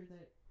really make sure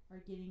that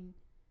are getting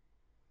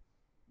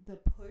the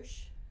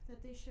push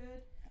that they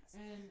should. Yes.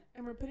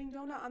 And we're putting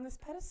DONA on this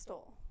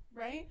pedestal,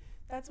 right?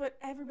 That's what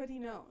everybody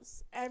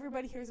knows.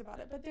 Everybody hears about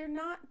it, but they're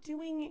not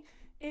doing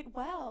it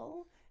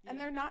well. And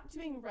they're not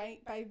doing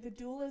right by the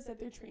doulas that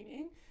they're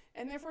training,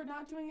 and therefore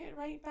not doing it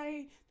right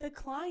by the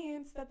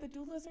clients that the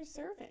doulas are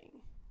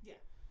serving. Yeah.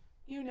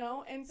 You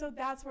know, and so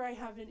that's where I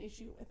have an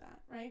issue with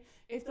that, right?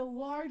 If the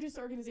largest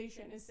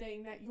organization is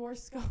saying that your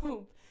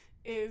scope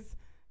is,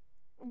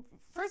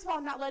 first of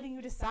all, not letting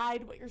you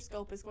decide what your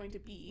scope is going to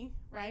be,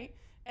 right?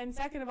 And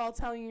second of all,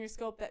 telling you your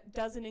scope that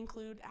doesn't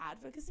include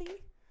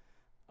advocacy,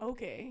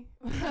 okay.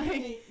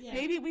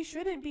 Maybe we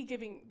shouldn't be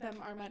giving them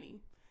our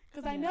money.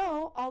 Because I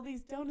know all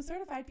these DONA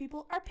certified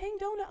people are paying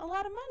DONA a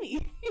lot of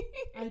money.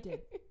 I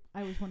did.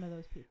 I was one of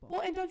those people. Well,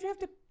 and don't you have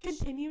to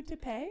continue to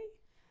pay?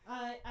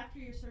 After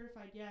you're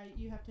certified,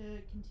 you have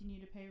to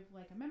continue to pay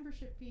like a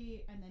membership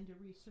fee and then to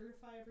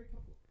recertify every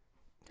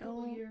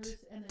couple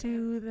years. And then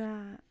do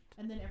that.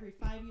 And then every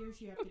 5 years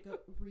you have to go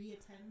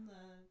re-attend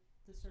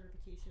the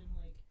certification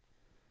like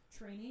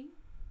training.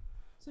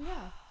 So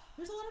yeah,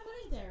 there's a lot of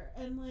money there.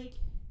 And like,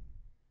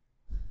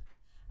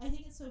 I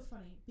think it's so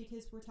funny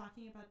because we're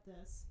talking about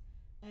this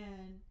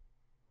and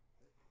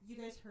you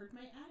guys heard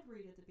my ad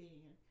read at the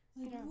beginning.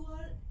 Like,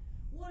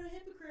 what a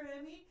hypocrite.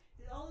 I mean,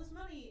 all this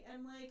money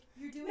and like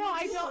you're doing. No,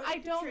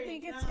 I don't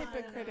think it's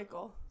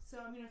hypocritical. No. So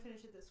I'm gonna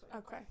finish it this way.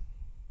 Okay.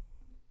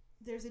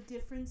 There's a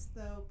difference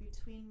though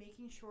between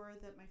making sure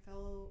that my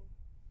fellow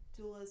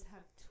doulas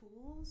have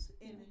tools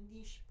in a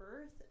niche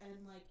birth and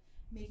like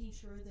making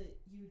sure that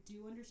you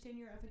do understand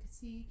your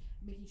efficacy,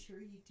 making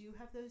sure you do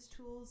have those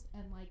tools,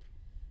 and like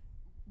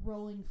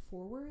rolling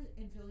forward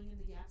and filling in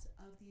the gaps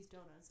of these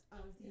donuts,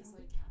 of these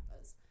like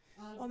kappas.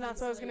 Well, that's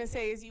what I was going to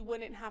say is you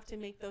wouldn't have to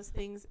make those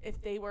things if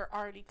they were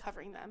already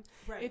covering them.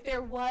 Right. If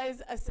there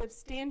was a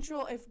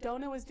substantial, if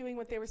DONA was doing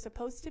what they were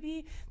supposed to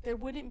be, there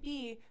wouldn't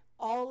be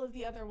all of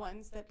the other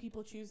ones that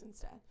people choose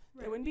instead.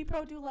 Right. There wouldn't be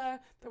pro doula,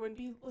 there wouldn't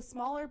be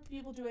smaller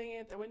people doing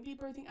it, there wouldn't be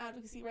birthing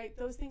advocacy, right?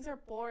 Those things are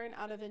born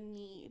out of a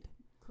need.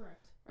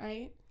 Correct.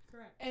 Right?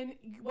 Correct. And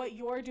what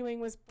you're doing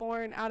was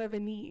born out of a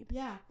need.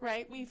 Yeah.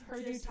 Right? We've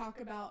heard you talk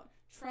about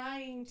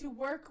trying to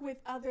work with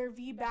other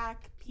VBAC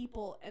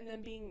people and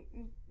then being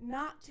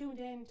not tuned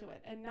into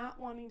it and not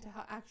wanting to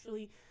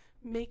actually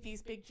make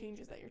these big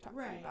changes that you're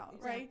talking about,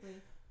 right?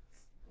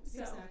 So,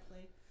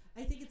 exactly.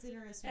 I think it's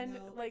interesting, and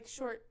though. like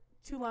short,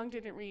 too long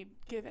didn't read,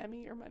 give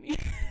Emmy your money.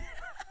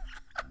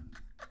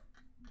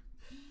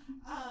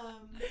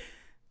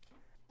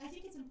 I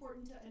think it's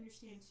important to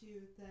understand,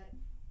 too, that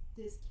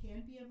this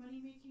can be a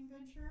money-making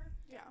venture.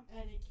 Yeah.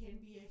 And it can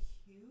be a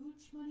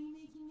huge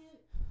money-making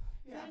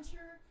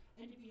venture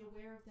and to be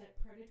aware of that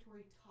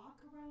predatory talk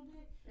around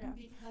it. Yeah.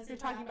 Because you're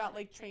talking about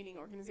like training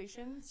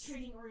organizations,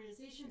 or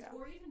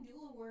even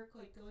doula work,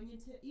 like going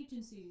into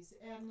agencies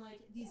and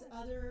like these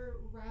other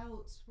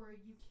routes where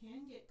you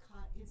can get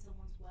caught in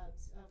someone's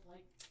webs of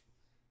like,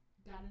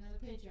 got another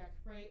paycheck,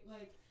 right?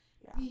 Like,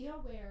 be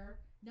aware,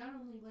 not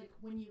only like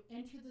when you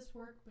enter this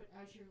work, but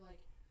as you're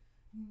like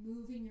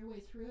moving your way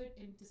through it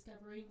and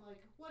discovering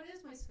like, what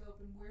is my scope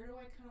and where do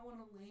I kind of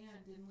want to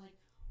land and like,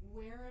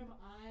 where am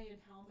I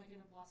and how am I going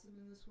to blossom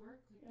in this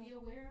work? Like, be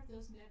aware of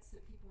those nets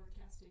that people are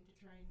casting to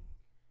try and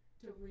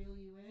to reel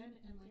you in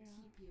and like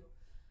keep you.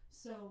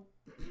 So,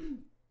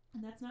 and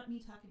that's not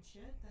me talking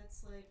shit.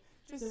 That's like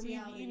just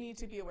you need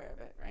to be aware of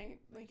it, right?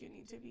 Like you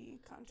need to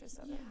be conscious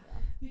of it.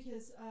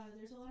 Because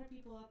there's a lot of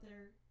people out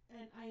there,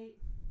 and I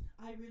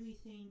really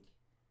think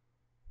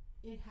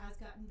it has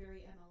gotten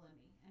very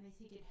MLM-y, and I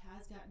think it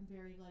has gotten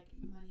very like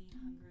money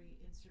hungry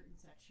in certain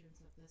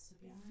sections of this. So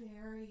be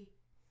very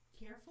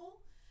careful.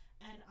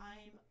 And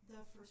I'm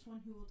the first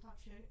one who will talk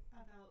shit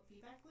about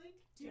VBAC Link.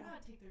 Do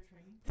not take their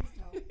training. Please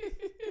don't.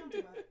 Don't do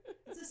it.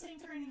 It's the same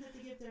training that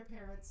they give their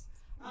parents.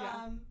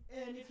 And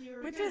if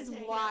you're which is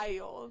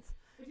wild.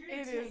 If you're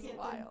it is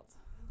wild.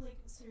 Then, like,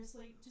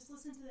 seriously, just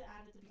listen to the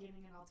ad at the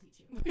beginning and I'll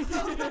teach you.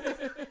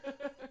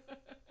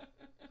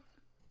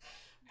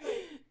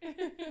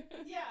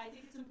 Yeah, I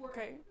think it's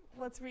important. Okay,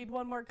 let's read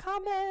one more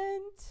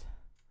comment.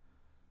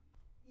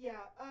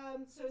 Yeah,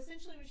 so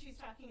essentially what she's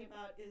talking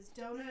about is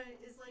DONA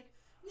is like,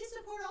 we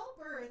support all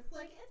birth.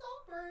 Like, it's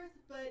all birth,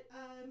 but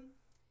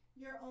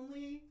you're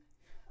only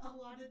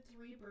allotted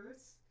 3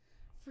 births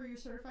for your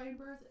certifying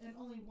birth, and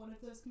only one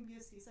of those can be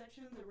a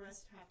C-section. The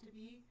rest have to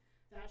be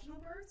vaginal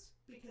births,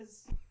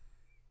 because...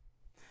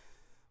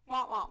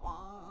 Wah, wah,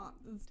 wah.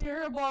 It's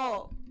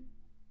terrible.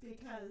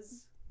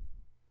 Because...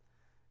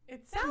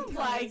 It sounds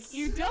like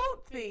you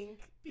don't think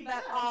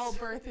that all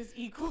birth is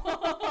equal.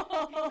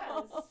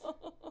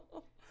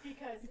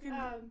 Because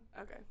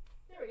okay.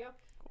 There we go.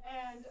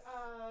 And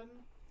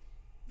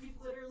you've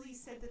literally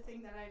said the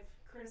thing that I've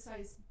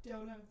criticized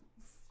DONA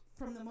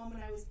from the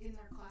moment I was in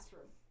their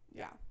classroom.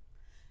 Yeah.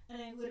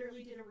 And I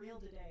literally did a reel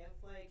today of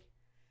like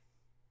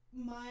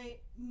my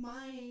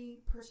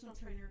personal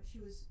trainer. She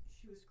was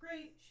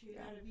great. She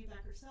had a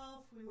VBAC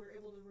herself. We were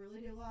able to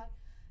relate a lot.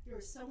 There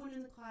was someone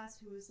in the class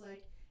who was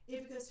like,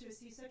 if it goes to a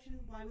C-section,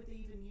 why would they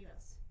even need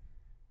us?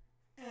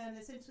 And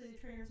essentially the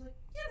trainer's like,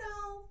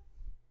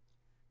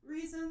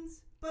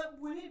 reasons, but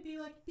wouldn't it be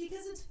like,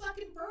 because it's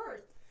fucking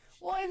birth?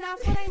 Well, and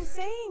that's what I'm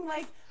saying.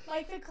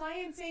 Like the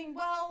client saying,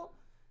 well,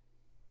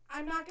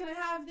 I'm not going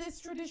to have this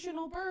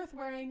traditional birth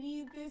where I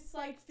need this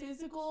like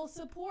physical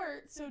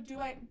support. So do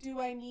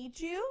I need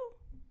you?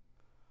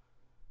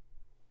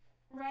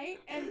 Right?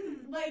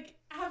 And like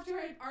after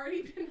I've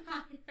already been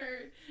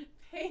hired,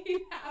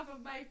 paid half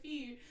of my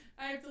fee,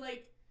 I have to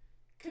like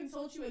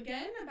consult you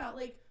again about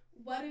like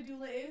what a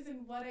doula is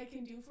and what I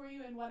can do for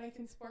you and what I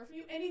can support for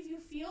you. And if you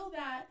feel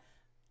that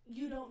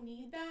you don't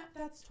need that,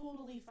 that's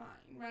totally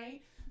fine,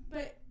 right?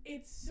 But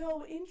it's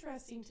so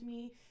interesting to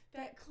me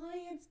that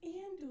clients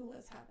and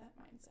doulas have that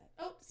mindset.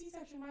 Oh,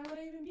 C-section, why would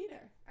I even be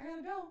there? I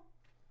gotta go.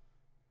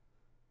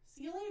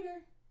 See you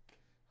later.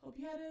 Hope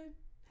you had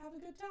have a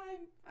good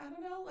time. I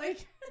don't know,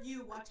 like...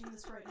 You watching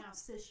this right now,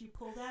 sis, you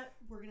pull that,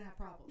 we're gonna have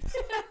problems.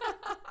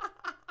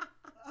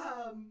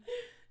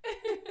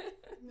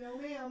 No,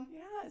 ma'am.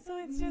 Yeah, so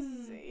it's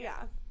just,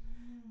 yeah.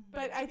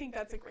 But I think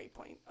that's a great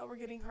point. Oh, we're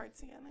getting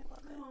hearts again. I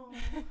love it. Oh,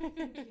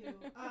 thank you.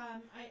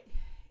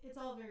 It's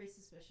all very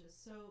suspicious.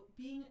 So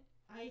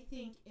I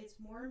think it's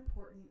more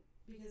important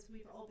because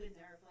we've all been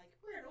there of like,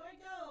 where do I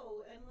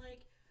go? And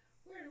like,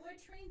 where do I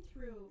train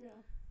through? Yeah.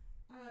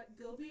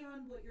 Go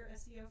beyond what your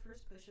SEO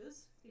first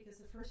pushes, because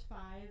the first 5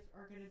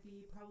 are going to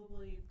be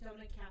probably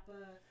DONA,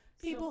 Kappa.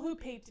 People who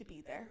paid to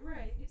be there.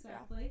 Right,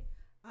 exactly. Yeah.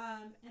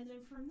 And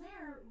then from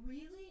there,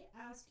 really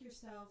ask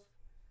yourself,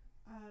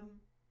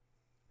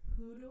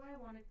 who do I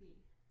want to be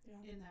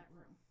in that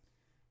room?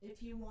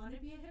 If you want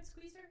to be a hip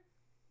squeezer,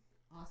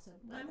 awesome.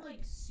 I'm like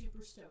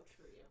super stoked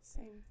for you.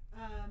 Same.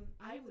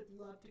 I would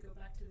love to go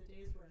back to the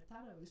days where I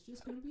thought I was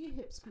just going to be a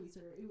hip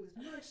squeezer. It was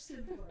much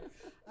simpler.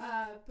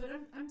 But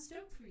I'm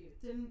stoked for you.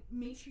 Then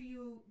make sure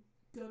you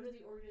go to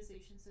the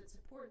organizations that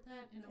support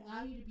that and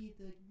allow you to be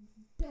the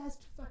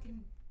best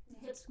fucking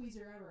hip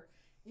squeezer ever.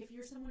 If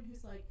you're someone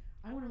who's like,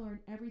 I want to learn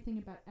everything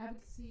about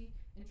advocacy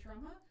and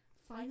trauma,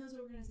 find those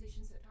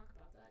organizations that talk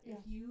about that. Yeah.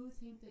 If you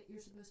think that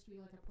you're supposed to be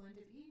like a blend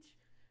of each,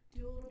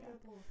 do a little bit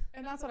of both.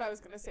 And that's what I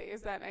was going to say,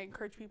 is that I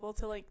encourage people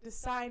to like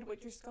decide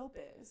what your scope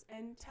is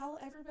and tell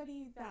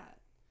everybody that.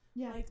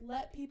 Yeah. Like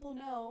let people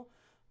know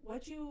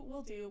what you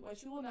will do,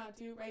 what you will not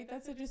do, right?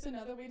 That's just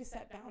another way to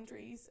set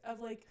boundaries of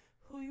like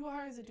who you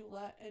are as a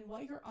doula and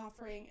what you're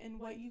offering and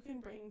what you can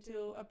bring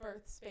to a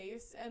birth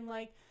space. And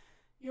like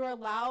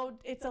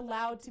it's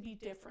allowed to be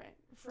different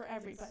for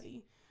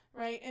everybody,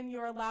 right? And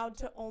you're allowed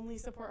to only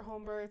support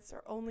home births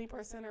or only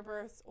birth center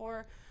births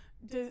or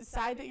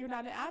decide that you're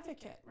not an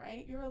advocate,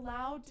 right? You're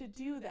allowed to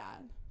do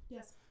that.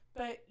 Yes.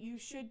 But you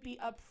should be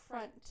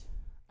upfront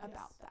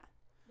about that.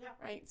 Yeah.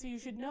 Right? So you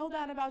should know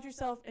that about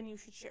yourself, and you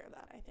should share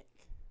that, I think.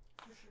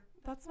 For sure.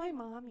 That's my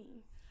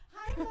mommy.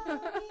 Hi,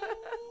 Mommy.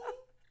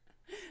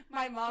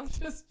 My mom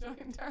just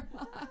joined our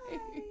live. Hi.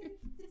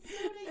 It's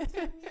so nice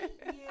to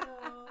meet you.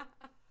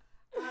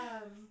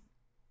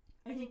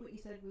 I think what you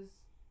said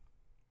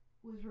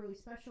was really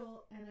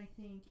special, and I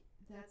think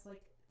that's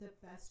like the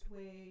best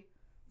way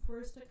for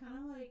us to kind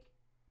of like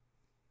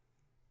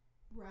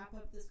wrap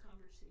up this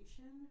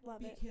conversation.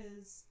 Love it.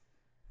 Because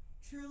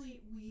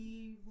truly,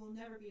 we will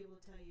never be able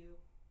to tell you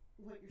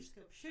what your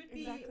scope should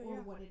be Exactly, or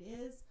yeah. what it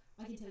is.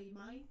 I can tell you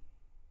mine,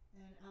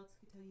 and Alex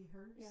can tell you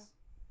hers. Yeah.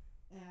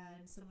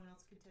 And someone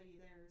else can tell you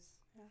theirs.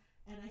 Yeah.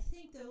 And I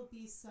think there'll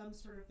be some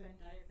sort of Venn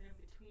diagram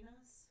between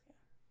us.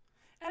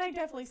 And I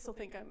definitely still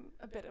think I'm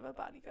a bit of a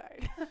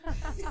bodyguard.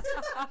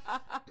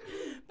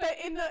 But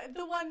in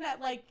the one that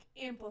like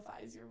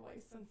amplifies your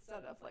voice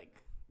instead of like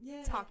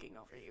talking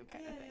over you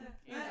kind of thing.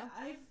 You know?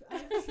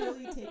 I've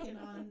truly taken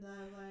on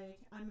the like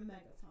I'm a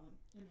megaphone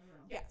in the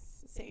room.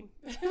 Yes, same.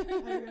 I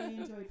really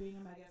enjoy being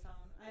a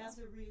megaphone. I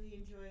also really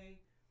enjoy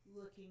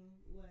looking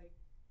like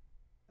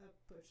a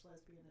butch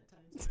lesbian at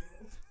times.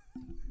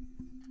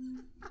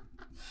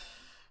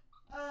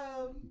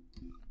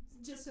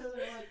 Just so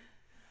they're like,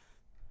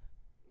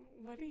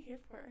 what are you here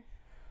for?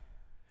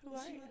 Who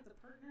is are she you? like the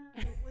partner?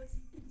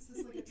 Is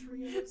this like a trio?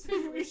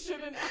 Maybe we situation?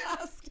 shouldn't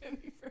ask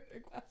any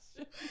further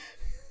questions.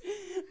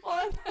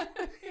 Well,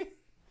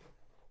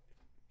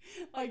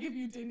 like if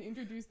you didn't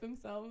introduce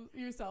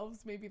yourselves,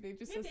 maybe they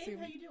just Hey, assume.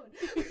 babe, how you doing?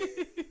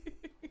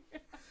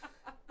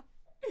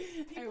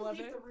 People I love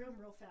leave it. the room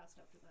real fast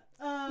after that.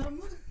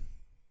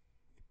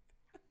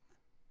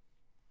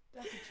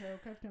 That's a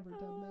joke. I've never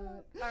done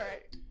that. All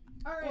right.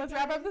 All right, Let's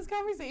guys. wrap up this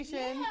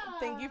conversation. Yeah.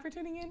 Thank you for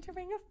tuning in to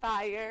Ring of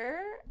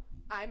Fire.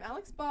 I'm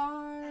Alex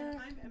Barr. And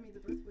I'm Emmy the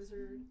Birth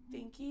Wizard.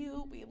 Thank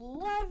you. We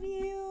love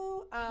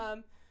you.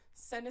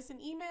 Send us an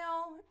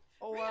email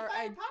or Ring of a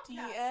Fire Podcast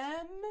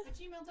DM at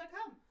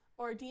gmail.com.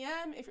 or a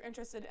DM if you're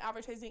interested in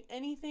advertising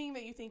anything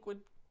that you think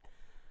would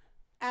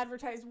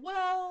advertise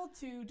well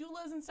to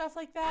doulas and stuff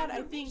like that.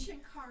 I think Affirmation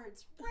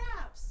cards,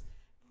 wraps,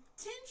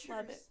 tinctures.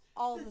 love it.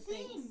 All the the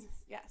things. things.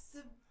 Yes.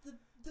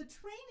 The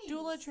trainings.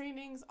 Doula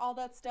trainings, all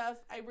that stuff.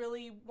 I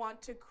really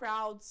want to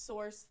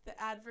crowdsource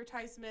the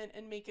advertisement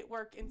and make it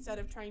work instead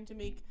of trying to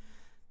make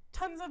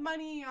tons of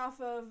money off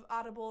of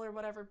Audible or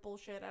whatever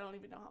bullshit. I don't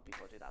even know how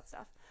people do that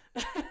stuff.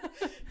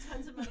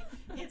 Tons of money.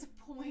 It's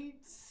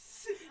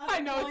points.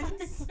 I know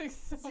it's like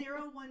so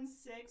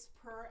 0.016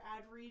 per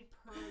ad read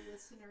per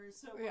listener.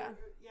 So Yeah.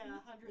 we're,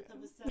 hundredth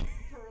of a cent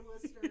per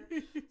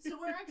listener. So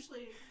we're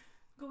actually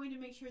going to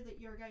make sure that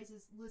your guys'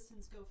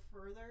 listens go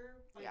further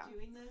by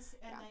doing this,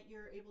 and that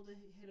you're able to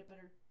hit a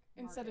better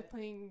instead of market.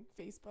 playing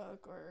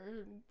Facebook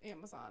or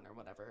Amazon or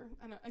whatever.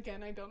 And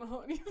again, I don't know how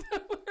any of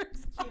that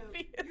works.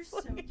 Cute. You're so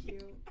obviously.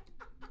 cute.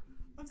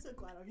 I'm so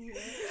glad I'm here.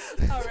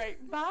 All right.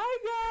 Bye,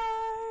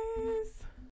 guys.